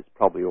now, it's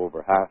probably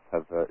over half,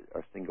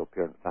 are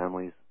single-parent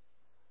families,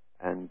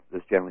 and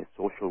there's generally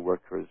social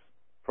workers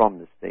from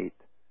the state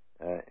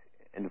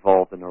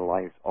involved in their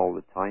lives all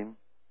the time,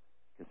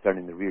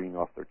 concerning the rearing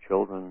of their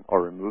children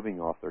or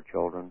removing of their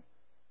children.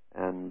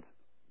 And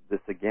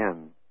this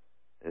again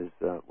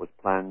was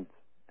planned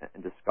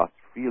and discussed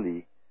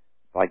freely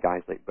by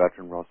guys like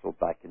Bertrand Russell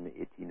back in the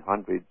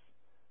 1800s,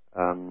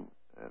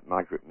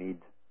 Margaret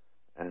Mead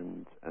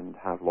and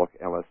Havelock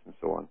Ellis and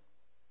so on.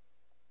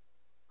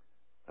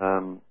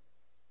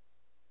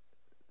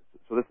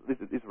 So this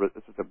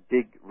is a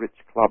big, rich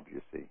club,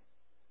 you see,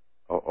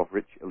 of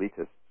rich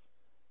elitists.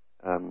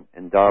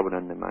 In Darwin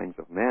and the Minds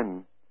of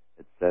Men,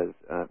 it says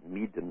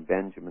Mead and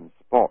Benjamin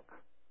Spock.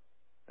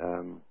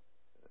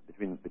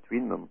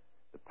 Between them,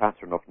 the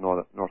pattern of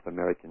North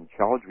American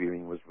child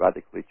rearing was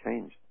radically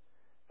changed,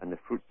 and the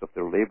fruits of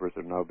their labors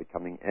are now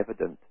becoming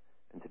evident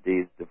in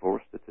today's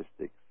divorce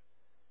statistics.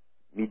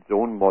 Mead's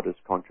own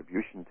modest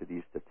contribution to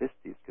these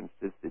statistics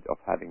consisted of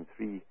having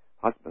 3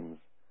 husbands,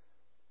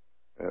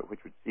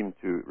 which would seem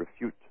to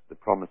refute the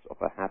promise of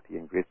a happy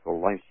and graceful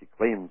life she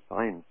claimed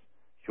science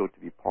showed to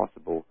be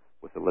possible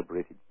with a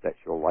liberated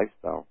sexual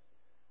lifestyle.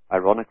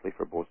 Ironically,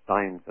 for both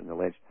science and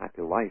alleged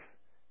happy life,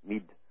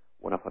 Mead,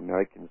 one of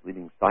America's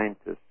leading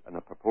scientists and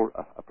a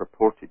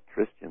purported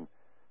Christian,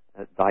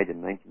 died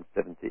in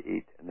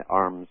 1978 in the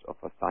arms of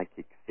a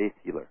psychic faith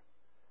healer.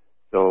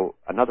 So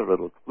another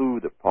little clue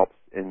that pops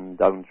in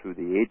down through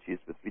the ages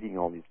with reading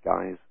all these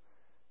guys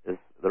is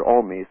they're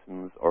all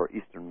Masons or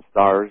Eastern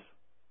Stars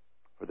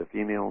for the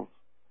females.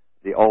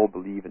 They all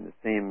believe in the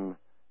same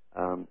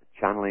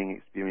channeling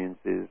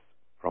experiences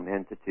from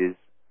entities,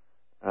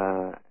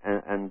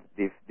 and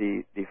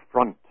they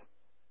front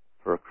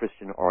for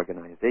Christian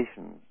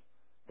organizations.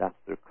 That's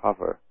their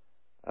cover.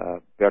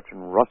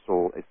 Bertrand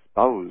Russell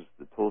espoused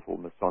the total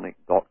Masonic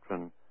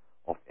doctrine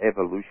of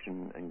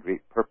evolution and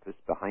great purpose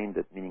behind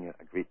it, meaning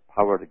a great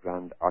power, the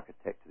grand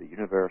architect of the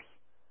universe.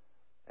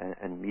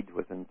 And Mead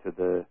was into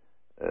the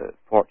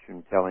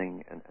fortune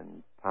telling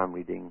and palm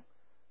reading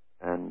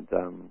and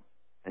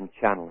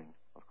channeling,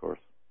 of course.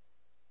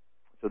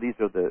 So these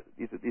are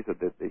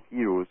the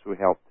heroes who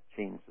helped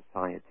change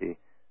society,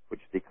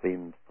 which they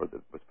claimed was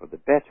for the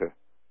better.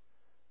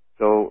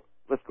 So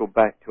let's go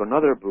back to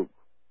another book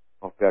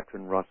of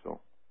Bertrand Russell,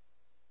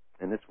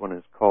 and this one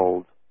is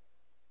called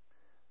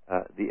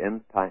The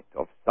Impact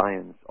of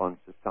Science on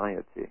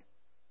Society.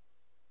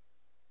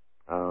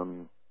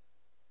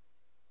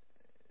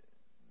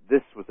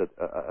 This was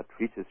a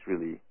treatise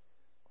really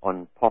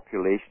on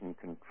population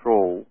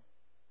control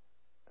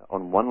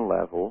on one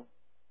level,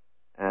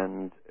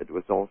 and it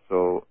was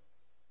also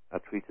a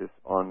treatise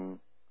on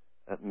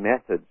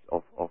methods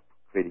of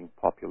creating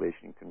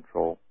population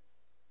control.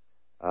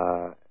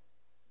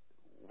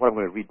 What I'm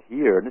going to read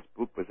here, and this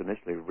book was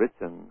initially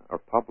written or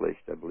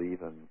published, I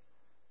believe, in,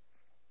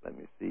 let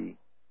me see,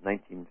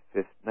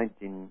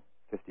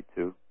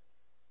 1952.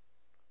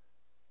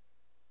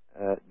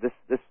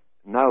 This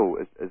now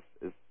is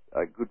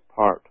a good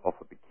part of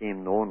what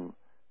became known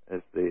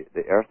as the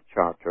Earth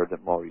Charter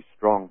that Maurice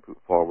Strong put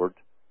forward.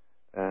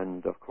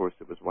 And of course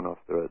it was one of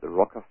the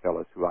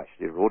Rockefellers who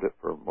actually wrote it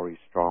for Maurice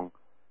Strong.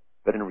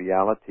 But in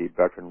reality,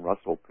 Bertrand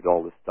Russell put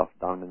all this stuff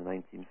down in the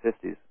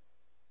 1950s.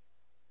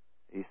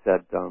 He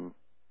said,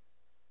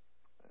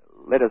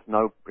 let us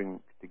now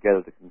bring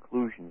together the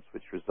conclusions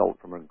which result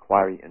from our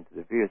inquiry into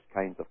the various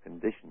kinds of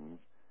conditions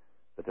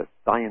that a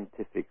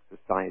scientific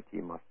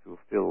society must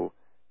fulfill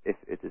if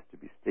it is to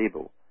be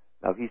stable.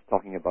 Now he's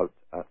talking about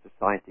a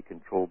society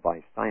controlled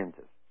by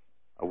scientists,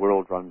 a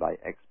world run by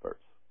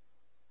experts.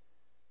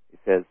 He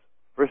says,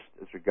 first,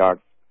 as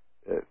regards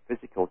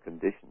physical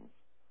conditions,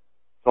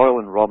 soil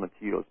and raw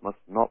materials must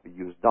not be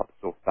used up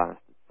so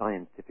fast that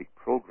scientific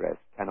progress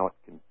cannot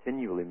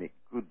continually make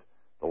good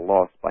the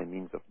loss by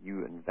means of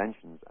new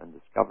inventions and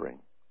discovering.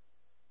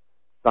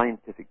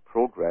 Scientific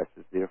progress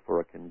is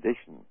therefore a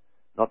condition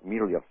not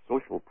merely of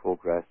social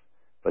progress,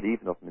 but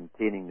even of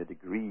maintaining the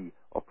degree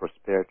of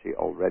prosperity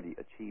already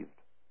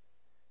achieved.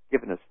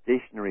 Given a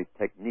stationary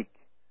technique,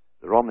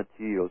 the raw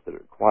materials that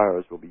it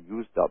requires will be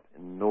used up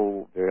in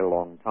no very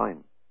long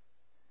time.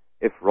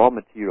 If raw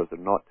materials are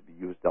not to be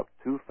used up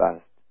too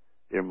fast,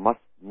 there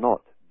must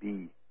not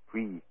be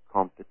free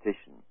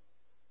competition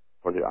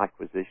for their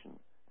acquisition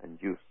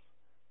and use,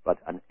 but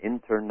an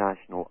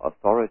international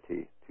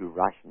authority to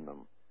ration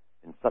them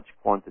in such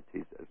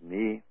quantities as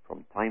may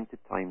from time to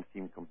time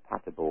seem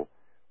compatible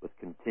with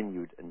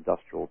continued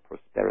industrial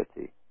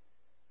prosperity.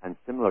 And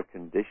similar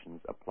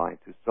conditions apply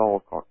to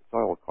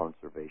soil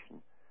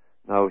conservation.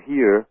 Now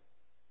here,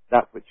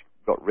 that which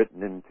got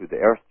written into the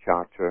Earth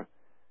Charter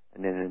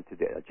and then into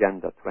the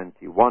Agenda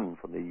 21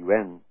 from the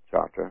UN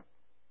Charter,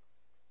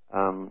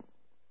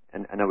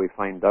 and now we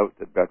find out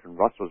that Bertrand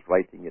Russell was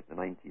writing it in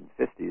the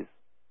 1950s.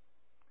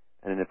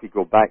 And if we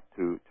go back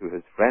to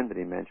his friend that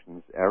he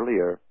mentions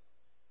earlier,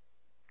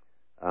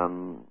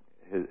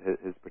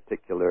 his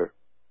particular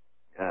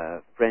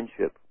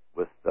friendship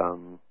with,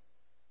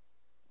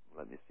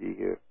 let me see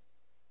here,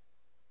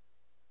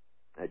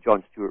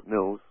 John Stuart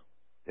Mills,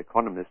 the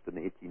economist in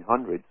the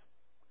 1800s,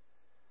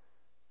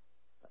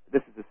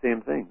 this is the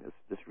same thing.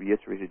 It's just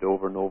reiterated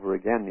over and over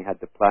again. He had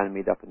the plan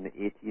made up in the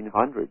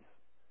 1800s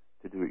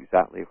to do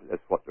exactly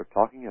that's what they're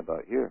talking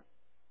about here.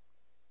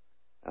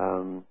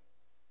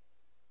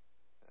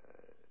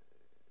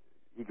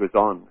 He goes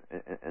on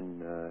in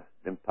the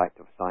impact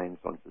of science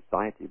on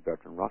society,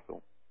 Bertrand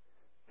Russell.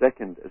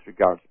 Second, as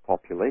regards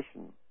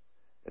population,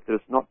 if there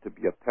is not to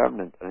be a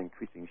permanent and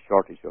increasing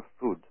shortage of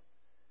food,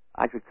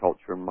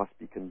 agriculture must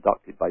be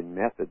conducted by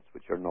methods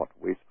which are not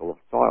wasteful of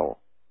soil.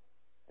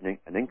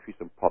 An increase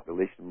in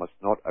population must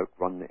not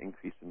outrun the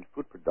increase in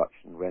food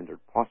production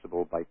rendered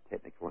possible by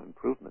technical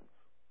improvements.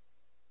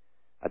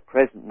 At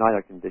present,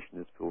 neither condition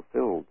is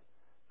fulfilled.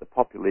 The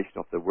population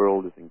of the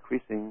world is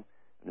increasing,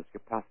 and its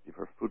capacity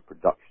for food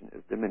production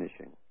is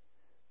diminishing.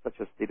 Such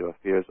a state of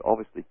affairs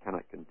obviously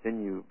cannot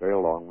continue very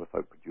long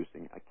without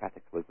producing a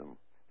cataclysm.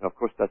 Now, of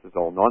course, this is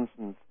all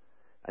nonsense,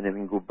 and then we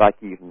can go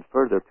back even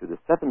further to the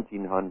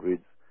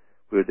 1700s,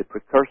 where the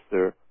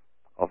precursor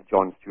of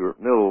John Stuart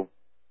Mill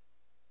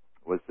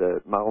was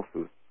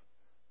Malthus,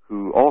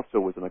 who also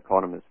was an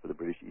economist for the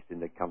British East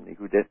India Company,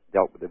 who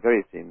dealt with the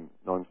very same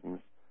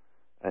nonsense,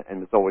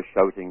 and was always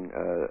shouting,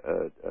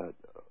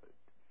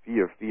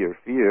 fear, fear,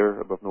 fear,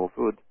 above no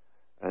food,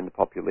 and the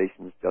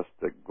population's just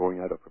going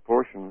out of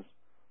proportions.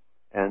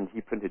 And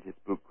he printed his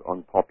book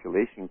on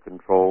population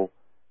control,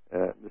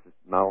 this is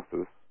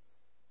Malthus,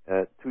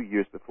 2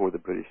 years before the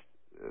British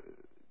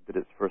did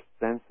its first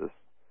census.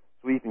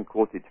 So he even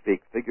quoted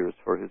fake figures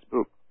for his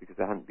book, because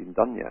it hadn't been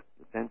done yet,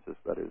 the census,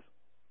 that is.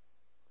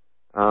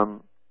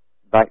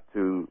 Back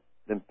to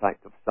the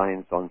impact of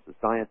science on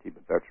society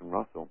by Bertrand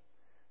Russell.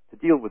 To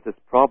deal with this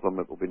problem,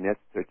 it will be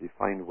necessary to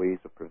find ways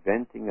of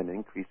preventing an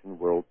increase in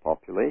world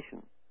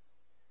population.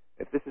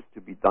 If this is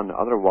to be done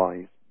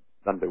otherwise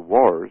than by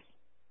wars,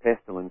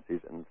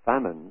 pestilences, and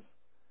famines,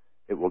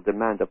 it will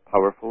demand a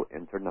powerful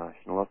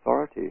international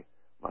authority.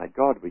 My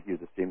God, we hear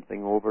the same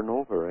thing over and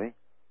over, eh?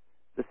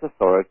 This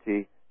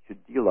authority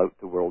should deal out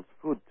the world's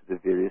food to the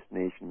various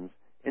nations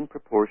in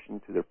proportion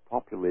to their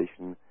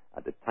population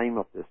at the time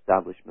of the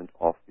establishment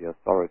of the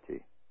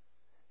authority.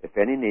 If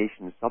any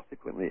nation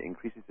subsequently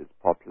increases its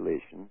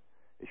population,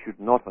 it should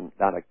not on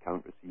that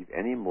account receive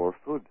any more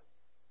food,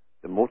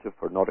 The motive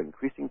for not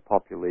increasing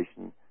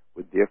population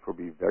would therefore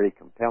be very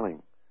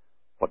compelling.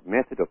 What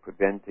method of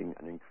preventing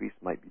an increase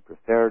might be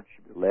preferred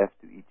should be left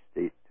to each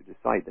state to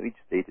decide. Now,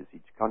 each state is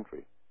each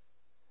country.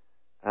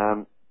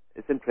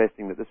 It's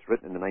interesting that this,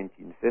 written in the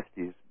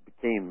 1950s,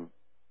 became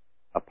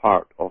a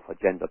part of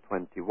Agenda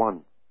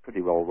 21,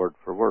 pretty well word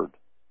for word,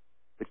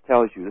 which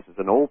tells you this is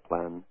an old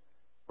plan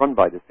run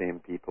by the same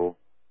people,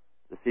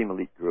 the same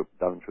elite group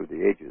down through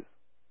the ages.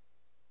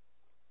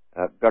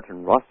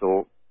 Bertrand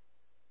Russell,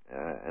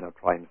 and I'll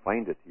try and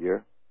find it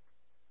here,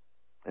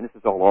 and this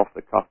is all off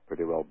the cuff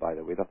pretty well, by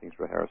the way, nothing's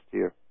rehearsed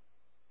here.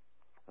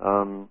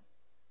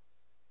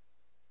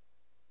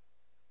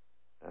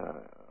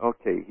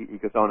 Okay, he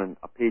goes on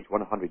page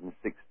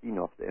 116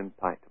 of The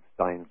Impact of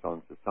Science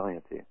on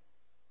Society.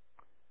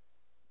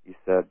 He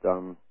said,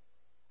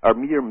 are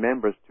mere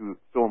members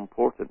so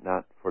important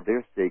that, for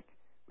their sake,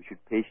 we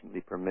should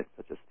patiently permit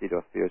such a state of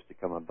affairs to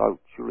come about?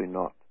 Surely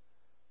not.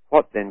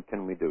 What then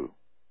can we do?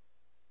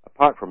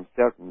 Apart from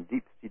certain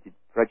deep-seated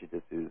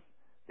prejudices,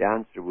 the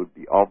answer would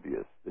be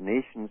obvious. The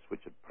nations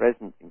which at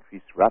present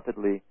increase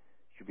rapidly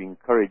should be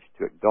encouraged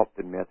to adopt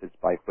the methods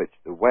by which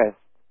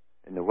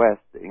in the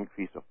West, the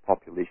increase of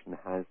population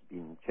has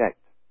been checked.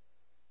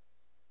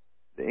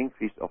 The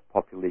increase of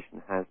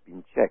population has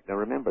been checked. Now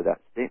remember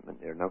that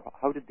statement there. Now,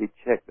 how did they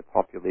check the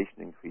population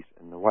increase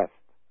in the West?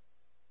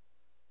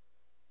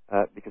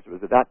 Because it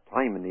was at that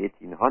time in the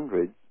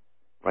 1800s,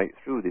 right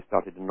through, they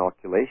started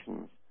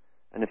inoculations.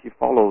 And if you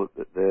follow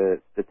the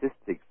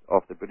statistics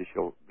of the British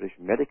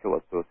Medical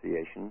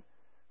Association,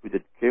 who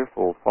did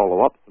careful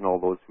follow-ups on all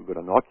those who got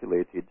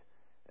inoculated,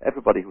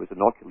 everybody who was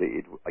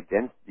inoculated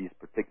against these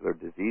particular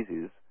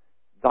diseases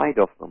died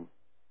of them.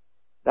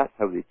 That's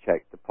how they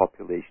checked the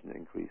population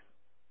increase.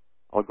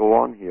 I'll go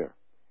on here.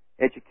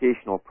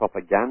 Educational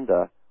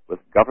propaganda with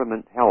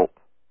government help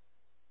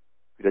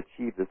could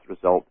achieve this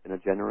result in a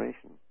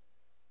generation.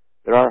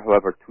 There are,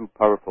 however, two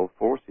powerful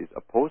forces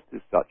opposed to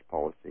such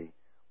policy.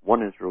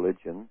 One is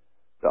religion,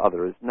 the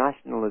other is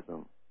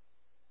nationalism.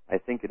 I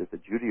think it is the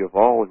duty of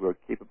all who are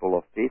capable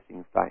of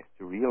facing facts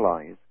to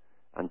realize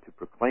and to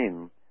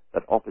proclaim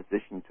that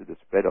opposition to the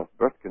spread of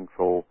birth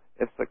control,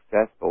 if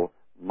successful,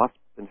 must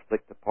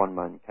inflict upon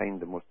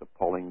mankind the most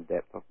appalling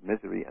depth of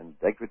misery and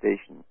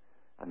degradation,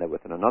 and that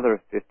within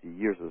another 50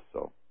 years or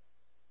so.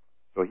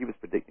 So he was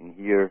predicting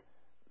here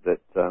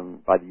that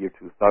by the year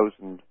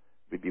 2000,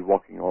 we'd be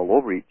walking all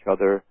over each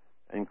other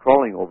and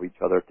crawling over each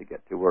other to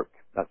get to work.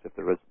 That's if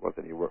there was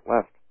any work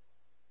left.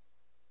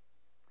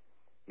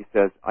 He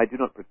says, I do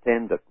not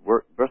pretend that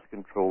birth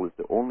control is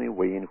the only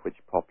way in which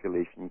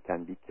population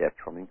can be kept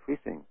from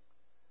increasing.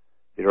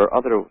 There are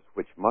others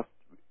which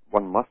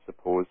one must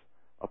suppose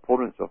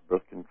opponents of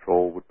birth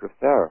control would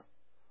prefer.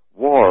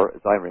 War,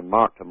 as I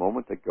remarked a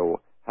moment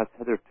ago, has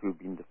hitherto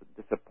been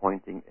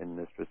disappointing in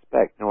this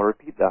respect. Now, I'll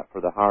repeat that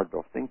for the hard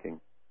of thinking.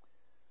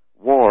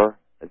 War,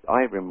 as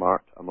I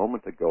remarked a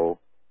moment ago,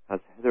 has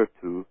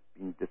hitherto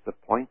been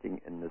disappointing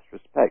in this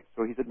respect.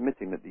 So he's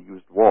admitting that they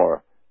used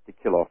war to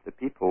kill off the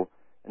people.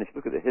 And if you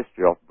look at the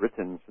history of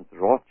Britain since the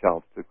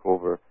Rothschilds took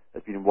over,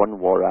 there's been one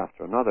war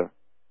after another.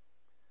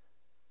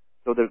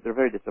 So they're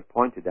very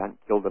disappointed they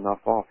hadn't killed enough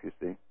off, you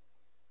see.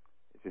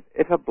 It says,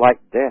 if a Black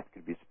Death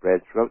could be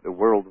spread throughout the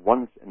world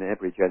once in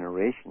every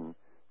generation,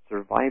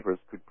 survivors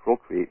could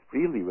procreate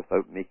freely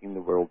without making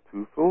the world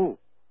too full.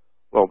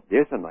 Well,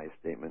 there's a nice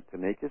statement to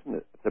make, isn't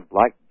it? If a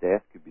Black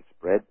Death could be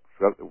spread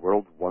throughout the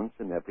world once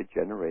in every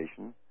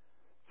generation,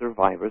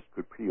 survivors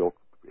could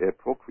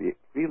procreate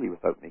freely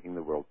without making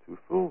the world too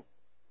full.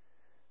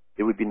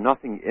 There would be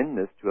nothing in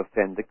this to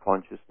offend the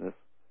consciences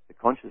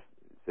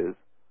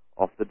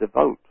of the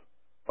devout,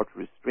 or to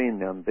restrain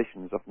the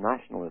ambitions of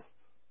nationalists.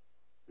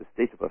 The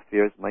state of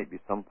affairs might be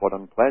somewhat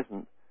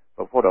unpleasant,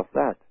 but what of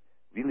that?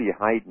 Really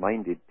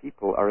high-minded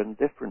people are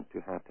indifferent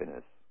to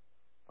happiness.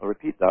 I'll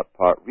repeat that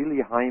part.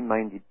 Really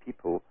high-minded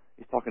people,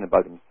 he's talking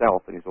about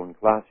himself in his own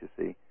class, you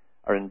see,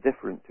 are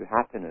indifferent to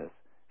happiness,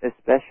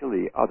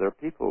 especially other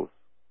people's.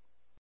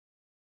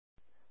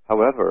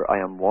 However, I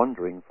am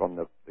wandering from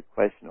the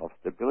question of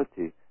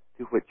stability,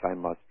 to which I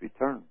must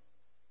return.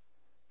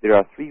 There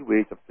are three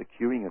ways of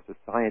securing a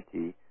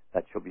society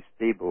that shall be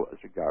stable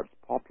as regards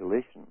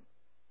population.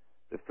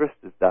 The first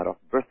is that of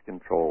birth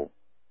control,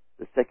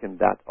 the second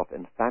that of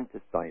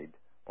infanticide,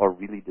 or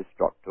really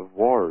destructive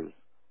wars,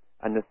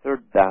 and the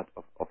third that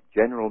of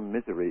general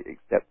misery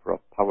except for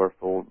a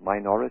powerful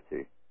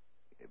minority.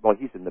 Well,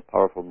 he's in the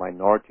powerful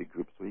minority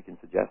group, so he can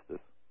suggest this.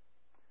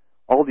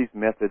 All these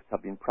methods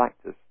have been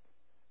practiced.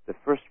 The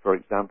first, for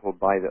example,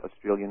 by the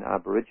Australian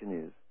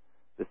Aborigines,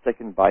 the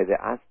second by the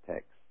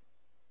Aztecs,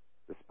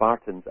 the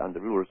Spartans and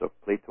the rulers of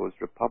Plato's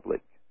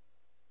Republic,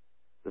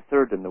 the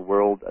third in the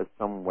world, as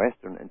some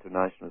Western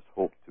internationalists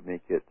hope to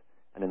make it,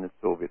 and in the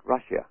Soviet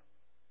Russia.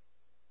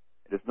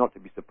 It is not to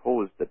be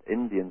supposed that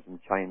Indians and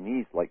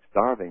Chinese like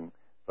starving,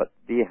 but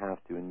they have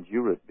to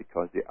endure it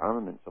because the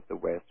armaments of the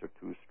West are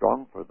too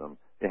strong for them.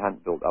 They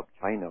hadn't built up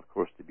China, of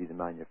course, to be the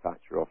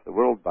manufacturer of the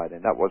world by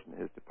then. That wasn't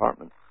his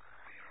department.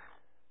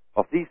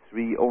 Of these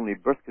three, only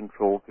birth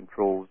control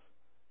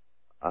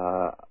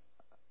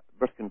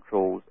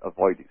controls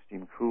avoid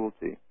extreme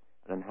cruelty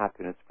and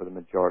unhappiness for the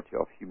majority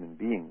of human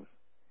beings.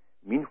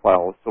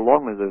 Meanwhile, so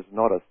long as there's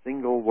not a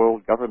single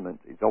world government,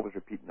 he's always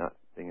repeating that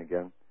thing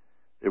again,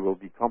 there will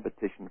be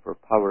competition for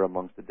power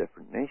amongst the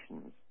different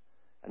nations.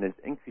 And as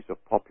increase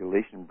of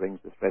population brings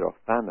the threat of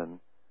famine,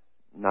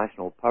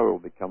 national power will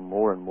become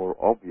more and more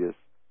obviously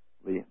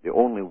the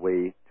only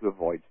way to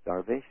avoid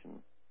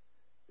starvation.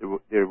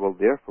 There will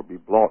therefore be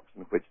blocks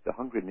in which the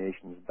hungry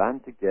nations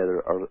band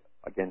together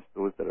against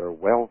those that are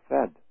well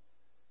fed.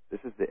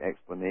 This is the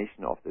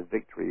explanation of the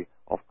victory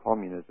of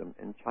communism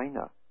in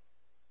China.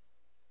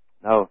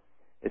 Now,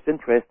 it's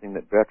interesting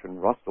that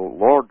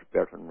Lord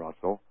Bertrand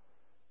Russell,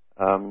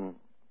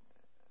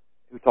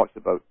 who talks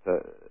about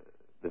the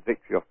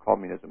victory of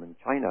communism in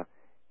China,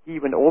 he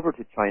went over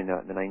to China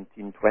in the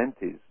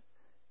 1920s.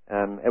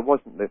 It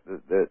wasn't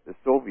the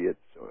Soviets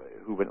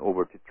who went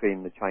over to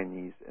train the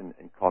Chinese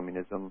in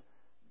communism.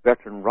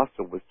 Bertrand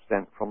Russell was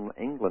sent from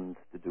England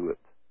to do it.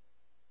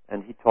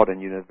 And he taught in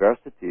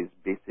universities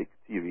basic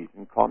theories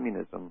in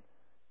communism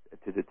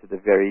to the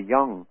very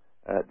young.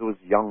 Those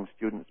young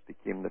students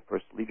became the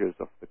first leaders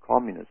of the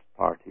communist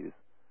parties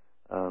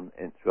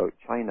throughout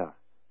China.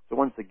 So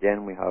once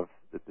again, we have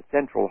the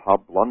central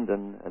hub,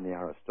 London, and the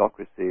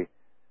aristocracy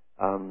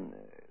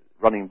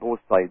running both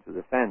sides of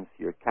the fence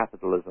here,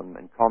 capitalism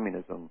and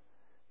communism,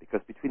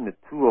 because between the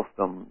two of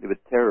them, they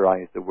would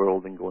terrorize the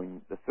world and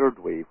going the third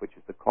way, which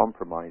is the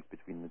compromise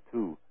between the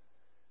two,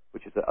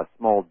 which is a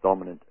small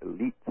dominant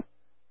elite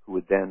who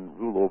would then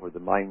rule over the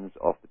minds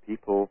of the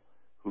people,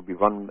 who would be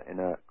run in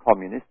a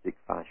communistic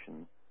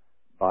fashion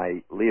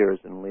by layers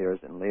and layers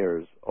and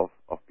layers of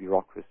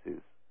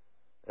bureaucracies.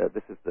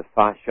 This is the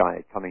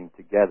fasciae coming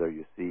together,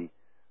 you see,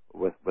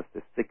 with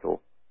the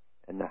sickle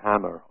and the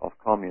hammer of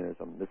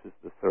communism. This is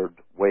the third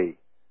way.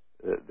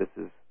 This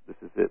is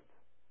it.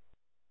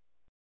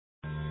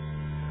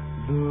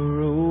 The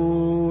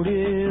road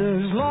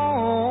is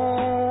long,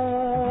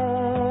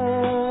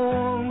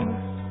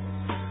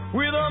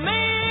 with a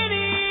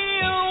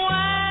many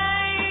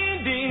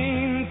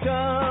winding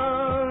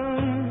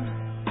turn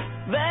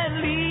that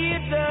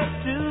leads us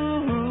to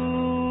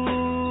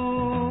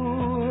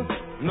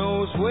who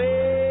knows where.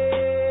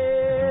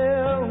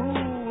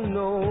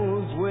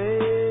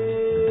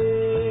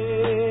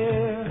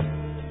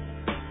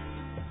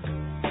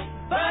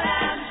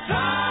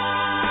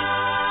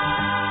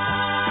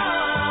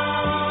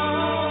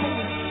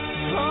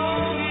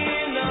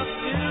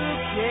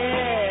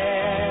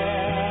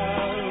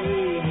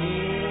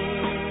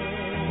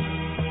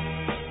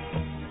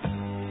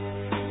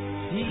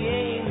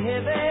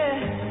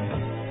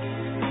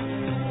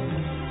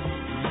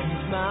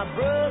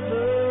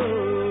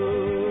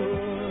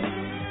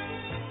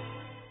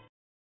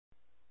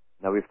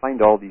 Now we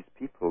find all these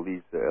people,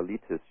 these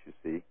elitists, you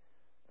see,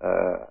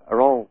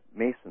 are all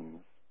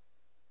Masons,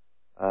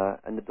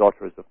 and the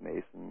daughters of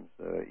Masons,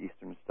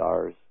 Eastern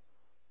Stars,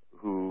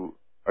 who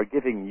are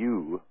giving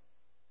you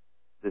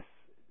this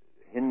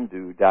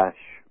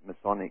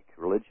Hindu-Masonic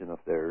religion of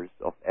theirs,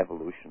 of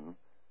evolution,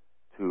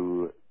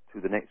 to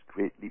the next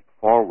great leap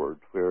forward,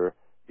 where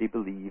they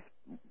believe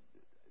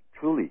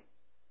true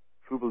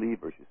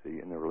believers, you see,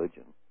 in their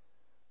religion.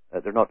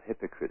 They're not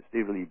hypocrites. They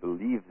really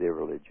believe their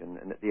religion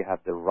and that they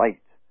have the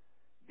right,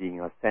 being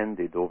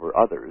ascended over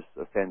others,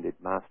 ascended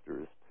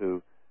masters,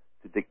 to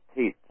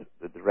dictate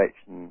the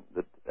direction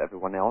that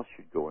everyone else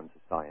should go in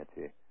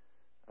society.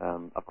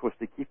 Of course,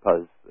 they keep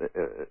us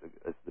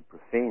as the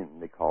profane,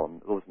 they call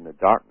them, those in the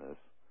darkness,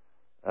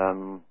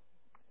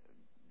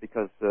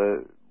 because,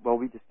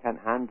 we just can't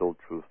handle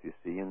truth, you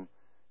see, and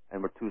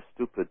we're too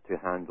stupid to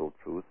handle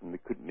truth, and we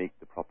couldn't make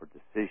the proper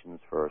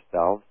decisions for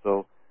ourselves,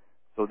 so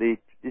they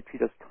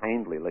treat us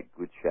kindly like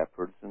good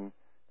shepherds and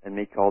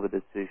make all the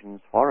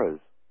decisions for us.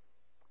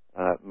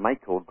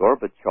 Mikhail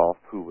Gorbachev,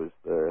 who was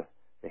the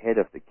head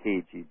of the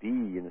KGB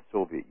in the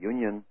Soviet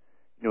Union,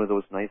 you know,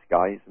 those nice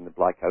guys in the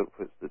black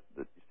outfits that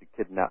used to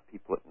kidnap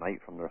people at night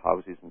from their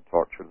houses and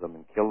torture them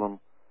and kill them,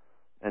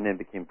 and then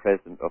became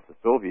president of the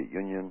Soviet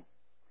Union,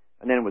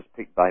 and then was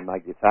picked by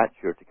Maggie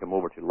Thatcher to come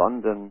over to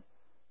London,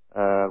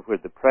 where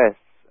the press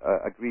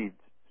agreed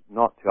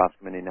not to ask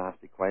him any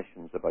nasty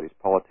questions about his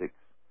politics.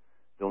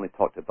 They only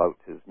talked about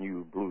his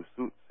new blue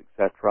suits,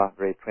 etc.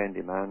 Very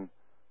trendy man,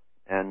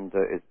 and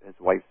his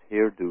wife's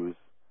hairdos.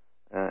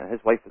 His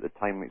wife at the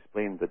time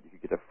explained that you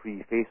could get a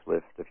free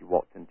facelift if you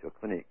walked into a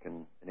clinic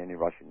in any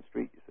Russian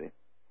street, you see.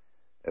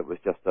 It was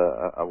just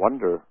a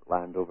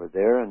wonderland over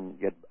there, and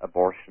you had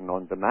abortion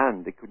on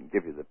demand. They couldn't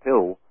give you the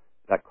pill.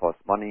 That cost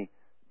money,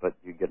 but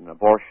you get an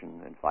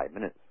abortion in 5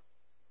 minutes.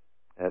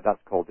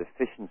 That's called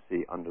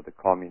efficiency under the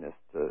communist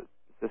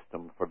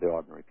system for the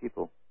ordinary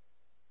people.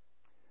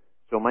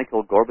 So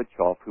Mikhail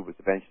Gorbachev, who was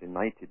eventually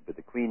knighted by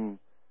the Queen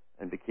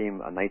and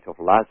became a Knight of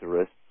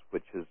Lazarus,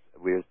 which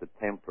wears the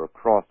Templar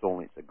cross,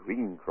 only it's a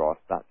green cross.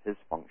 That's his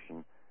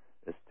function,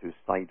 is to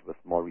side with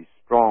Maurice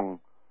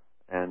Strong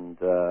and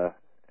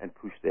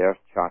push the Earth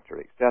Charter,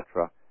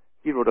 etc.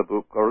 He wrote a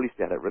book, or at least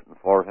he had it written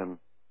for him.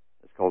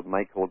 It's called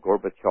Mikhail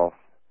Gorbachev,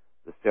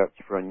 The Search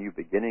for a New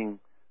Beginning,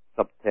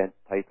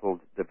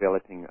 subtitled The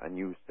developing a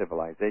new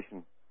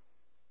civilization.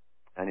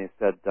 And he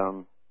said,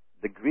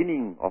 the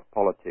greening of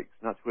politics,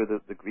 and that's where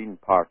the Green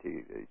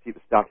Party, you see, it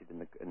was started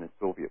in the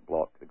Soviet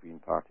bloc, the Green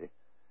Party.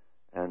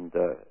 And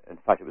in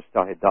fact, it was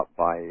started up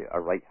by a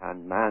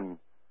right-hand man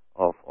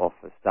of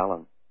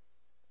Stalin.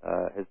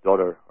 His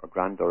daughter or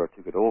granddaughter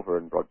took it over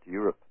and brought it to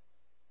Europe.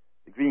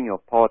 The greening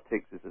of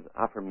politics is an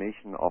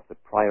affirmation of the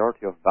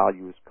priority of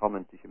values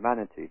common to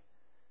humanity,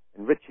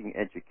 enriching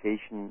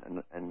education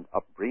and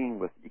upbringing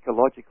with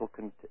ecological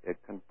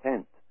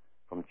content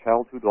from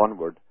childhood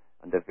onward,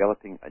 and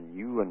developing a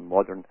new and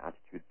modern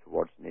attitude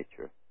towards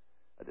nature.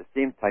 At the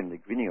same time, the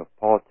greening of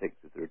politics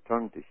is the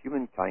return to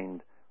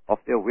humankind of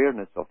the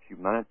awareness of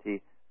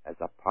humanity as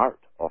a part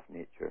of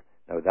nature.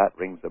 Now that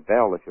rings a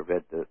bell if you've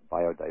read the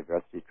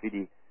Biodiversity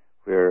Treaty,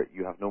 where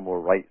you have no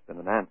more rights than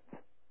an ant.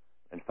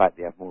 In fact,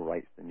 they have more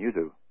rights than you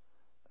do.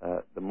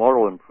 The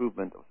moral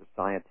improvement of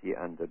society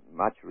and the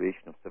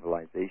maturation of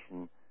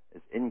civilization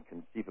is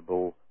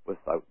inconceivable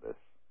without this.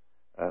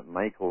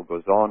 Michael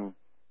goes on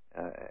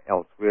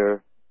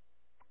elsewhere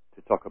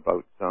to talk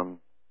about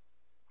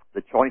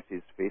the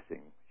choices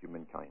facing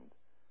humankind.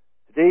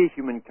 Today,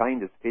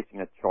 humankind is facing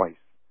a choice.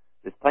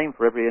 It's time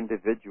for every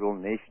individual,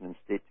 nation, and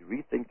state to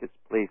rethink its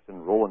place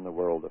and role in the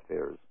world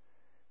affairs.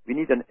 We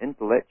need an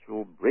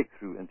intellectual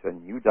breakthrough into a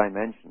new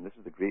dimension. This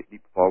is the great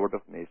leap forward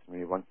of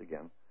Masonry once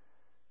again.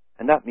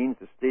 And that means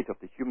the state of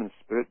the human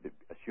spirit that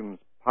assumes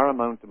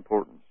paramount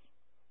importance.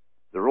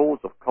 The roles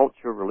of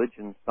culture,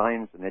 religion,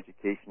 science, and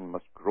education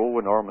must grow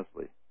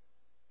enormously.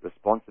 The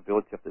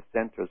responsibility of the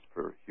centers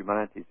for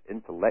humanity's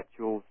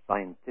intellectual,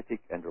 scientific,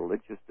 and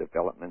religious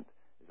development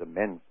is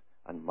immense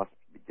and must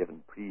be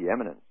given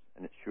preeminence.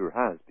 And it sure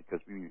has, because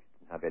we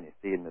didn't have any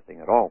say in the thing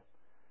at all.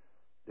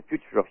 The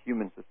future of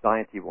human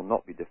society will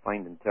not be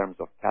defined in terms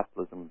of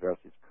capitalism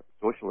versus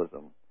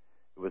socialism.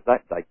 It was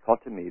that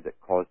dichotomy that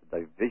caused the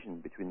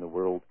division between the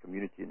world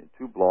community into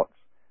two blocks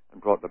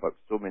and brought about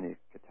so many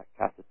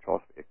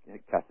catastrophic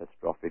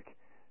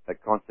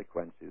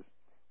consequences.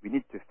 We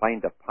need to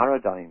find a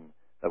paradigm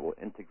that will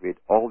integrate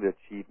all the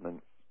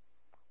achievements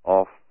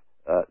of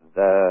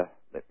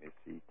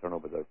turn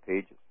over the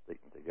pages,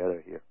 stick them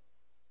together here,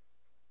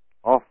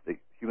 of the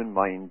human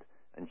mind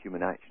and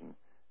human action,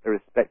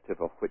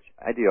 irrespective of which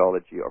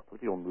ideology or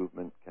political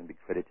movement can be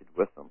credited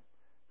with them.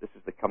 This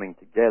is the coming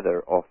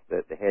together of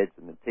the heads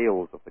and the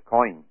tails of the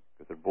coin,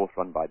 because they're both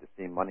run by the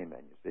same money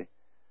men, you see.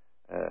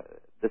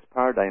 This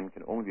paradigm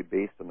can only be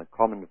based on the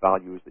common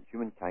values that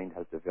humankind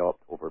has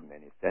developed over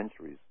many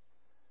centuries.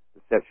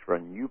 The search for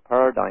a new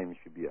paradigm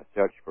should be a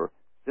search for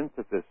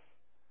synthesis.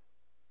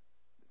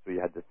 So you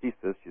had the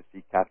thesis, you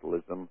see,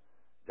 capitalism,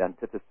 the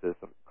antithesis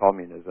of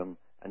communism,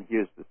 and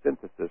here's the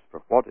synthesis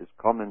for what is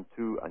common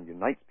to and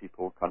unites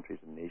people, countries,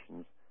 and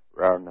nations,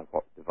 rather than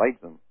what divides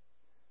them.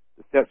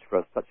 The search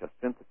for such a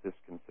synthesis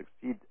can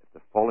succeed if the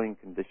following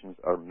conditions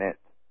are met.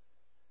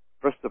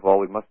 First of all,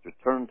 we must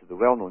return to the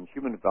well-known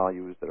human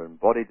values that are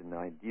embodied in the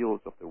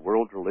ideals of the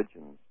world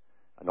religions,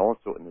 and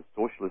also in the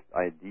socialist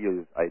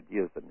ideas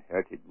that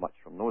inherited much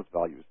from those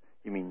values.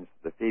 He means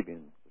the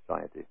Fabian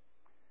Society.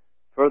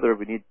 Further,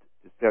 we need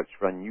to search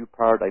for a new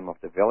paradigm of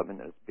development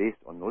that is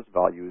based on those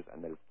values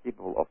and that is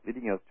capable of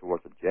leading us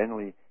towards a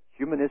generally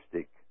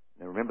humanistic,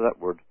 now remember that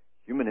word,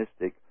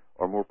 humanistic,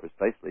 or more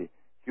precisely,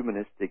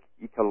 humanistic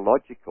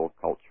ecological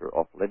culture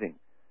of living.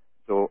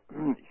 So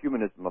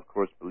humanism, of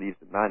course, believes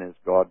that man is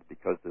God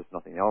because there's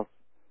nothing else.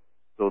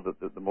 So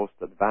the most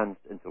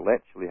advanced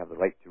intellectually have the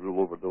right to rule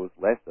over those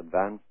less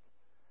advanced.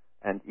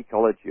 And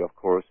ecology, of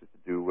course, is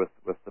to do with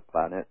the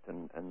planet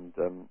and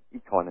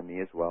economy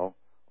as well,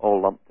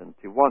 all lumped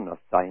into one. A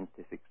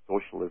scientific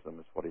socialism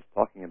is what he's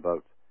talking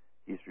about.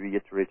 He's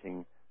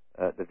reiterating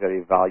the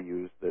very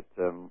values that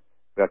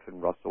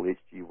Bertrand Russell,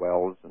 H.G.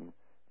 Wells, and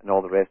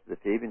all the rest of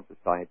the Fabian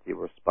Society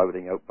were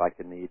spouting out back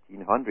in the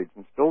 1800s,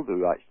 and still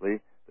do,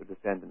 actually. Their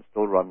descendants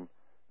still run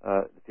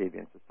the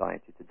Fabian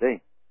Society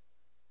today.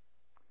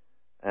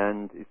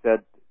 And he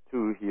said,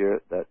 too, here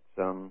that,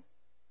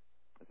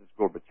 this is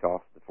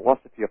Gorbachev, the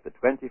philosophy of the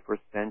 21st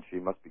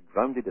century must be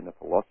grounded in a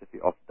philosophy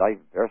of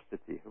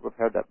diversity. We've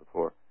heard that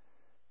before.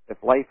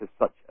 If life is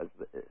such as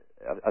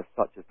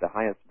the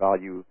highest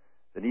value,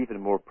 then even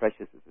more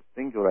precious is the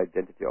singular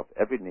identity of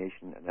every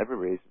nation and every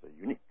race as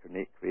a unique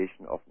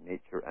creation of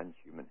nature and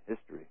human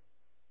history.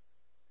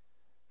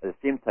 At the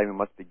same time, we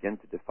must begin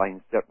to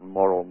define certain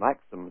moral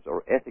maxims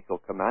or ethical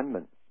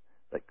commandments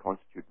that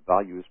constitute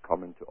values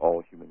common to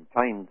all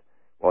humankind.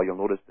 Well, you'll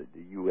notice that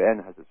the UN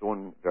has its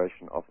own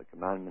version of the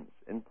commandments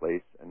in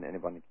place, and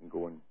anyone can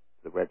go on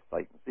the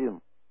website and see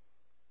them.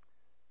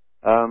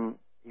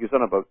 He goes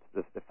on about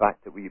the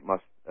fact that we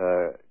must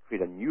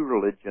create a new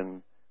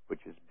religion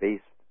which is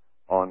based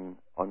on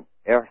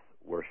earth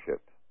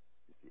worship.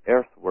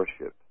 Earth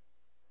worship.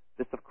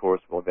 This, of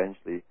course, will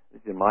eventually,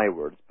 this is my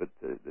words, but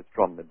it's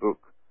from the book,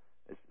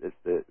 it's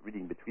the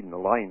reading between the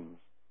lines.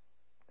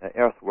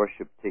 Earth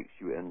worship takes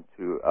you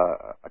into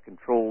a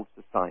controlled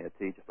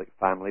society, just like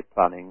family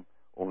planning,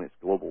 only it's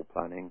global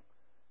planning,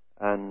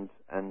 and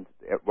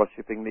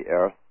worshipping the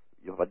earth,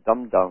 you have a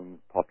dumbed-down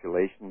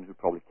population who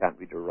probably can't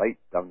read or write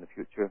down in the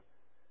future,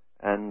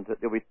 and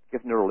they'll be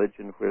given a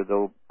religion where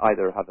they'll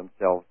either have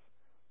themselves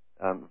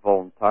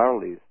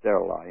voluntarily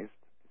sterilized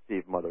to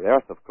save Mother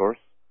Earth, of course,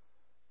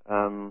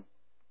 and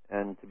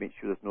to make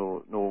sure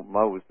there's no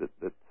mouths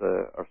that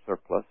are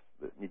surplus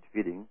that need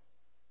feeding,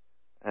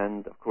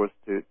 and of course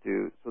so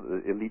that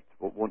the elite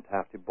won't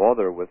have to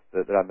bother with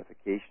the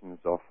ramifications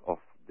of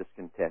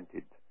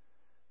discontented,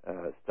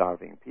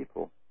 starving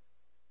people.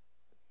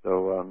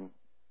 So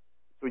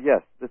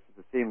yes, this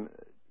is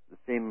the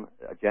same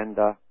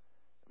agenda.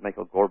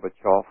 Michael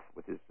Gorbachev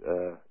with his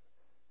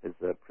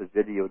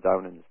Presidio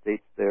down in the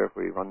States there,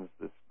 where he runs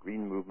this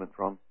green movement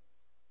from.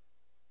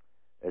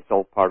 It's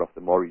all part of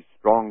the Maurice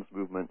Strong's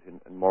movement,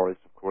 and Maurice,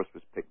 of course,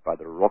 was picked by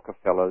the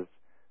Rockefellers,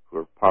 who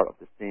are part of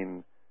the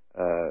same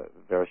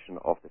version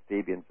of the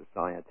Fabian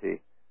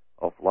Society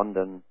of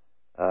London,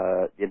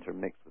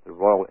 intermixed with the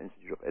Royal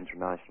Institute of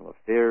International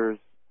Affairs.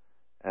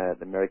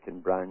 The American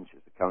branch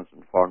is the Council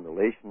on Foreign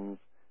Relations,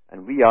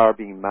 and we are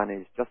being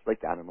managed just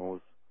like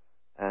animals,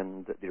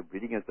 and they're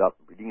breeding us up,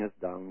 breeding us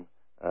down,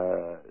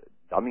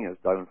 dumbing us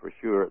down for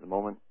sure at the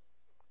moment,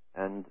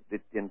 and they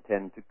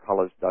intend to cull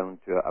us down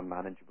to a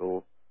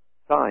manageable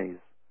size,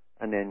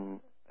 and then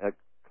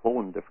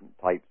clone different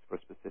types for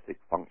specific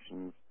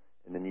functions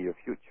in the near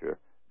future.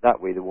 That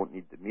way they won't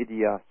need the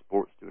media,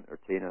 sports to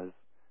entertain us,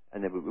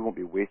 and then we won't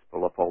be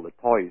wasteful of all the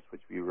toys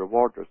which we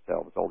reward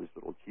ourselves, all these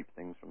little cheap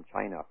things from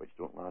China which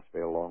don't last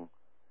very long.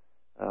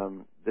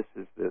 This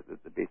is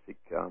the basic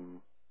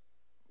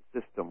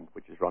system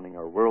which is running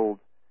our world,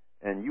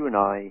 and you and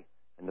I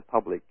and the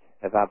public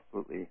have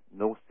absolutely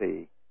no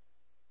say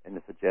in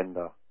this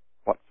agenda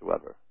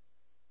whatsoever.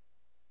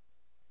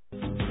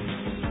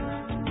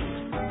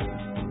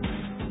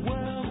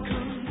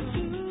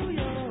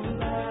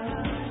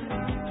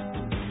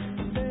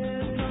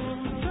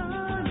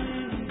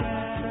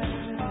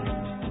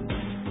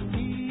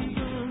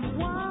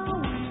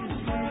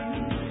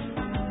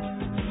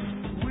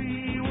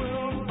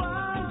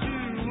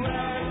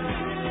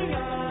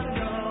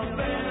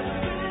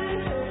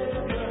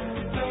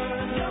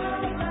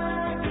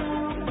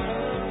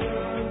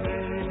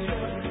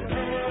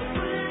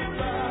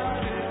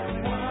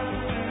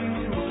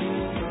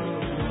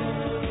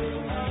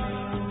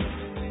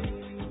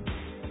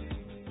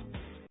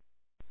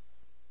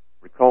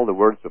 Recall the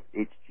words of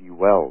H.G.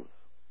 Wells,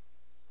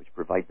 which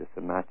provide the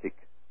thematic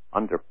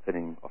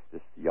underpinning of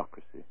this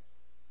theocracy.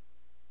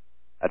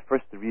 At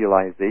first, the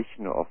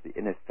realization of the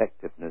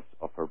ineffectiveness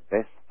of our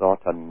best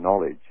thought and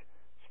knowledge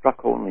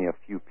struck only a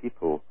few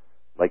people,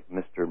 like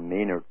Mr.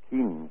 Maynard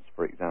Keynes,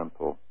 for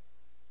example.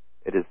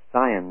 It is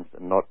science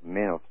and not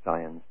men of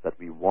science that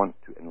we want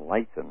to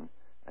enlighten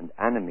and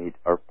animate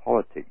our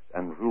politics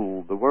and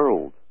rule the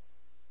world.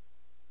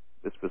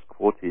 This was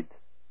quoted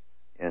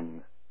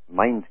in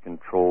Mind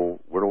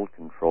Control, World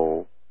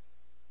Control,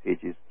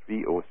 pages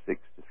 306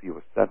 to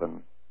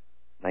 307,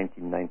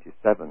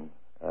 1997.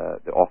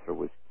 The author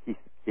was Keith,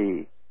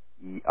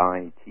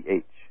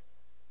 K-E-I-T-H.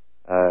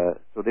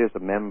 So there's a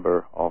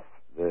member of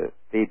the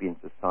Fabian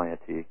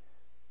Society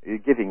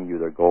giving you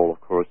their goal,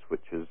 of course,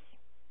 which is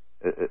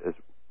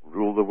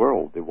rule the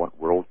world. They want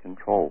world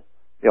control.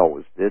 They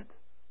always did.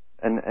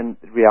 And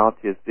the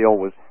reality is they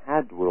always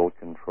had world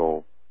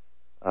control.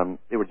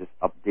 They were just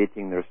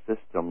updating their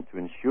system to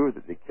ensure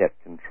that they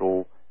kept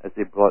control as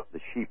they brought the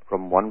sheep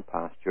from one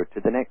pasture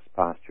to the next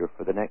pasture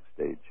for the next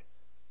stage.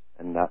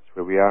 And that's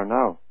where we are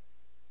now.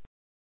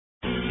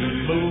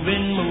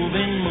 Moving,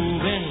 moving,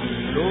 moving.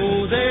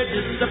 Oh, they're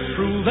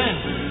disapproving.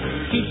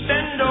 Keep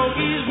them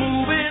doggies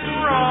moving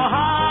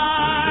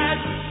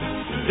rawhide.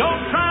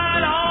 Don't try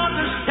to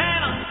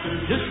understand them.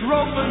 Just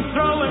rope and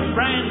throw and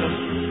brand them.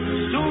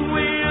 Soon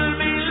we'll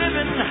be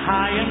living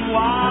high and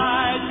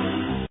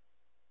wide.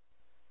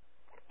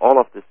 All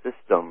of the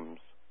systems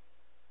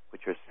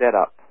which are set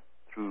up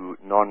through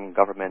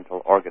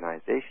non-governmental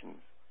organizations,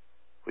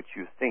 which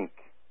you think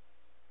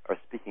are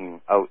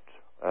speaking out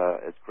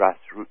as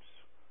grassroots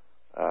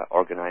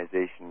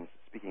organizations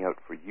speaking out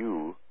for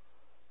you,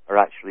 are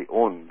actually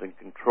owned and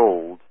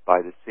controlled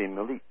by the same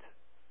elite.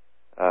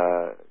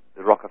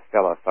 The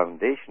Rockefeller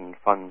Foundation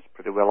funds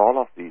pretty well all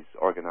of these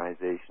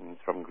organizations,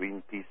 from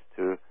Greenpeace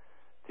to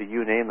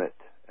you name it,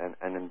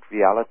 and in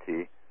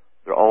reality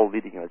they're all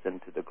leading us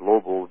into the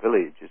global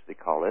village, as they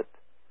call it,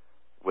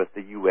 with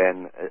the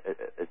UN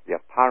as the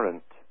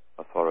apparent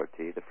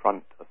authority, the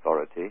front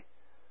authority,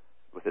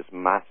 with its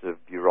massive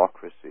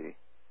bureaucracy,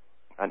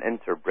 an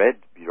interbred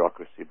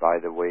bureaucracy, by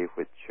the way,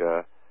 which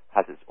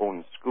has its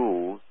own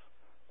schools,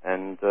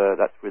 and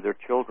that's where their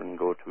children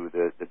go to,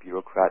 the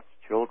bureaucrats'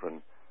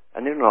 children.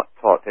 And they're not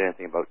taught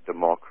anything about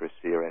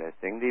democracy or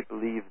anything. They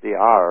believe they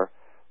are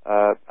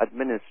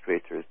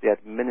administrators. They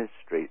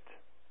administrate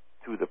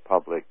to the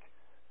public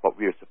what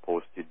we are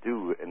supposed to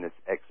do in this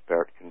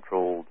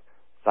expert-controlled,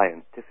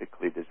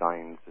 scientifically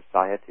designed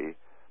society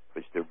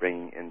which they're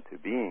bringing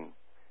into being.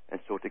 And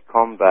so to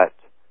combat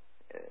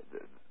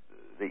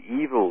the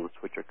evils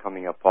which are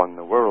coming upon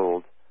the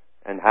world,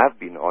 and have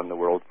been on the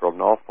world for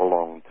an awful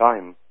long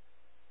time,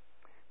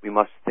 We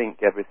must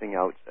think everything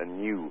out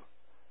anew,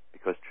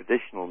 because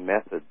traditional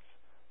methods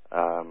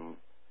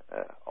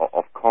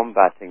of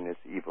combating this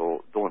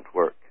evil don't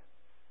work.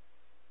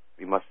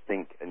 We must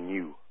think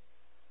anew.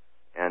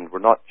 And we're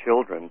not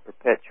children.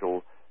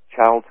 Perpetual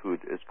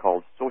childhood is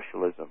called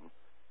socialism,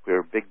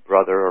 where Big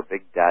Brother or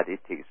Big Daddy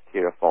takes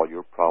care of all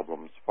your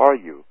problems for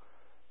you.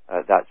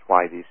 That's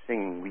why they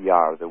sing, "We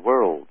are the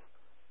world."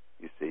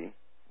 You see,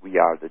 we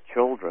are the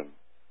children.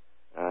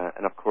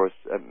 And of course,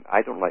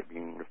 I don't like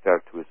being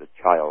referred to as a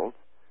child.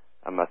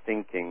 I'm a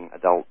thinking,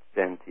 adult,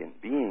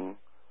 sentient being,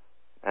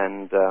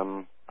 and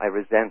I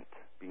resent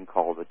being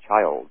called a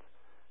child.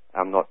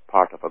 I'm not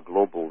part of a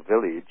global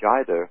village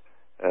either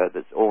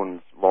that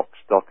owns lock,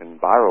 stock, and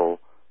barrel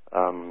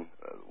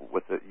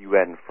with the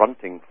UN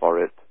fronting for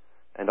it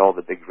and all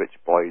the big rich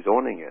boys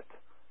owning it.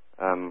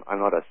 I'm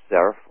not a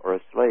serf or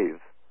a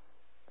slave.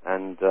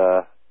 And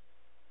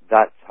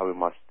that's how we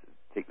must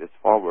take this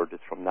forward, is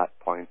from that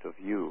point of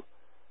view.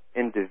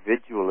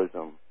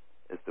 Individualism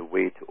is the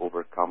way to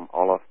overcome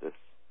all of this.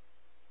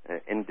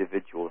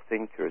 Individual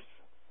thinkers,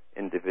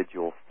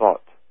 individual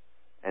thought,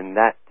 and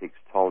that takes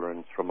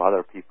tolerance from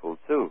other people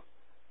too.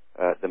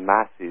 The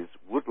masses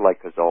would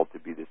like us all to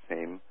be the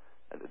same.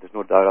 There's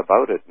no doubt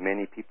about it.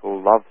 Many people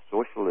love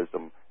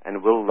socialism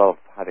and will love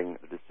having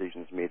the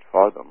decisions made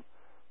for them.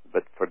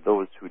 But for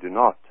those who do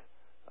not,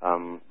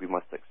 we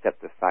must accept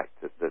the fact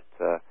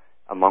that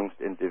amongst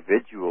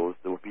individuals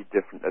there will be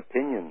different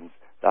opinions.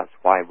 That's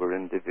why we're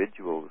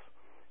individuals.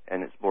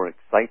 And it's more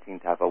exciting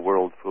to have a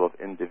world full of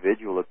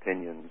individual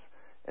opinions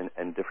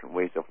and different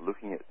ways of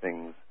looking at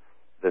things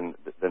than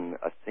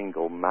a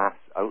single mass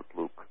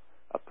outlook,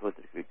 a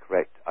politically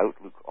correct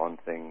outlook on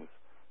things.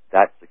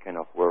 That's the kind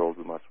of world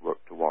we must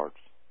work towards.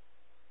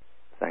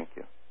 Thank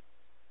you.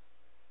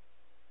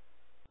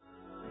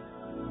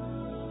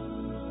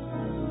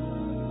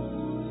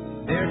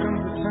 There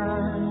comes a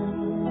time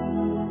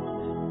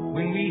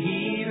when we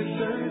heed a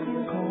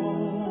certain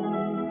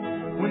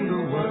call, when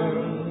the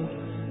world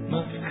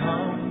must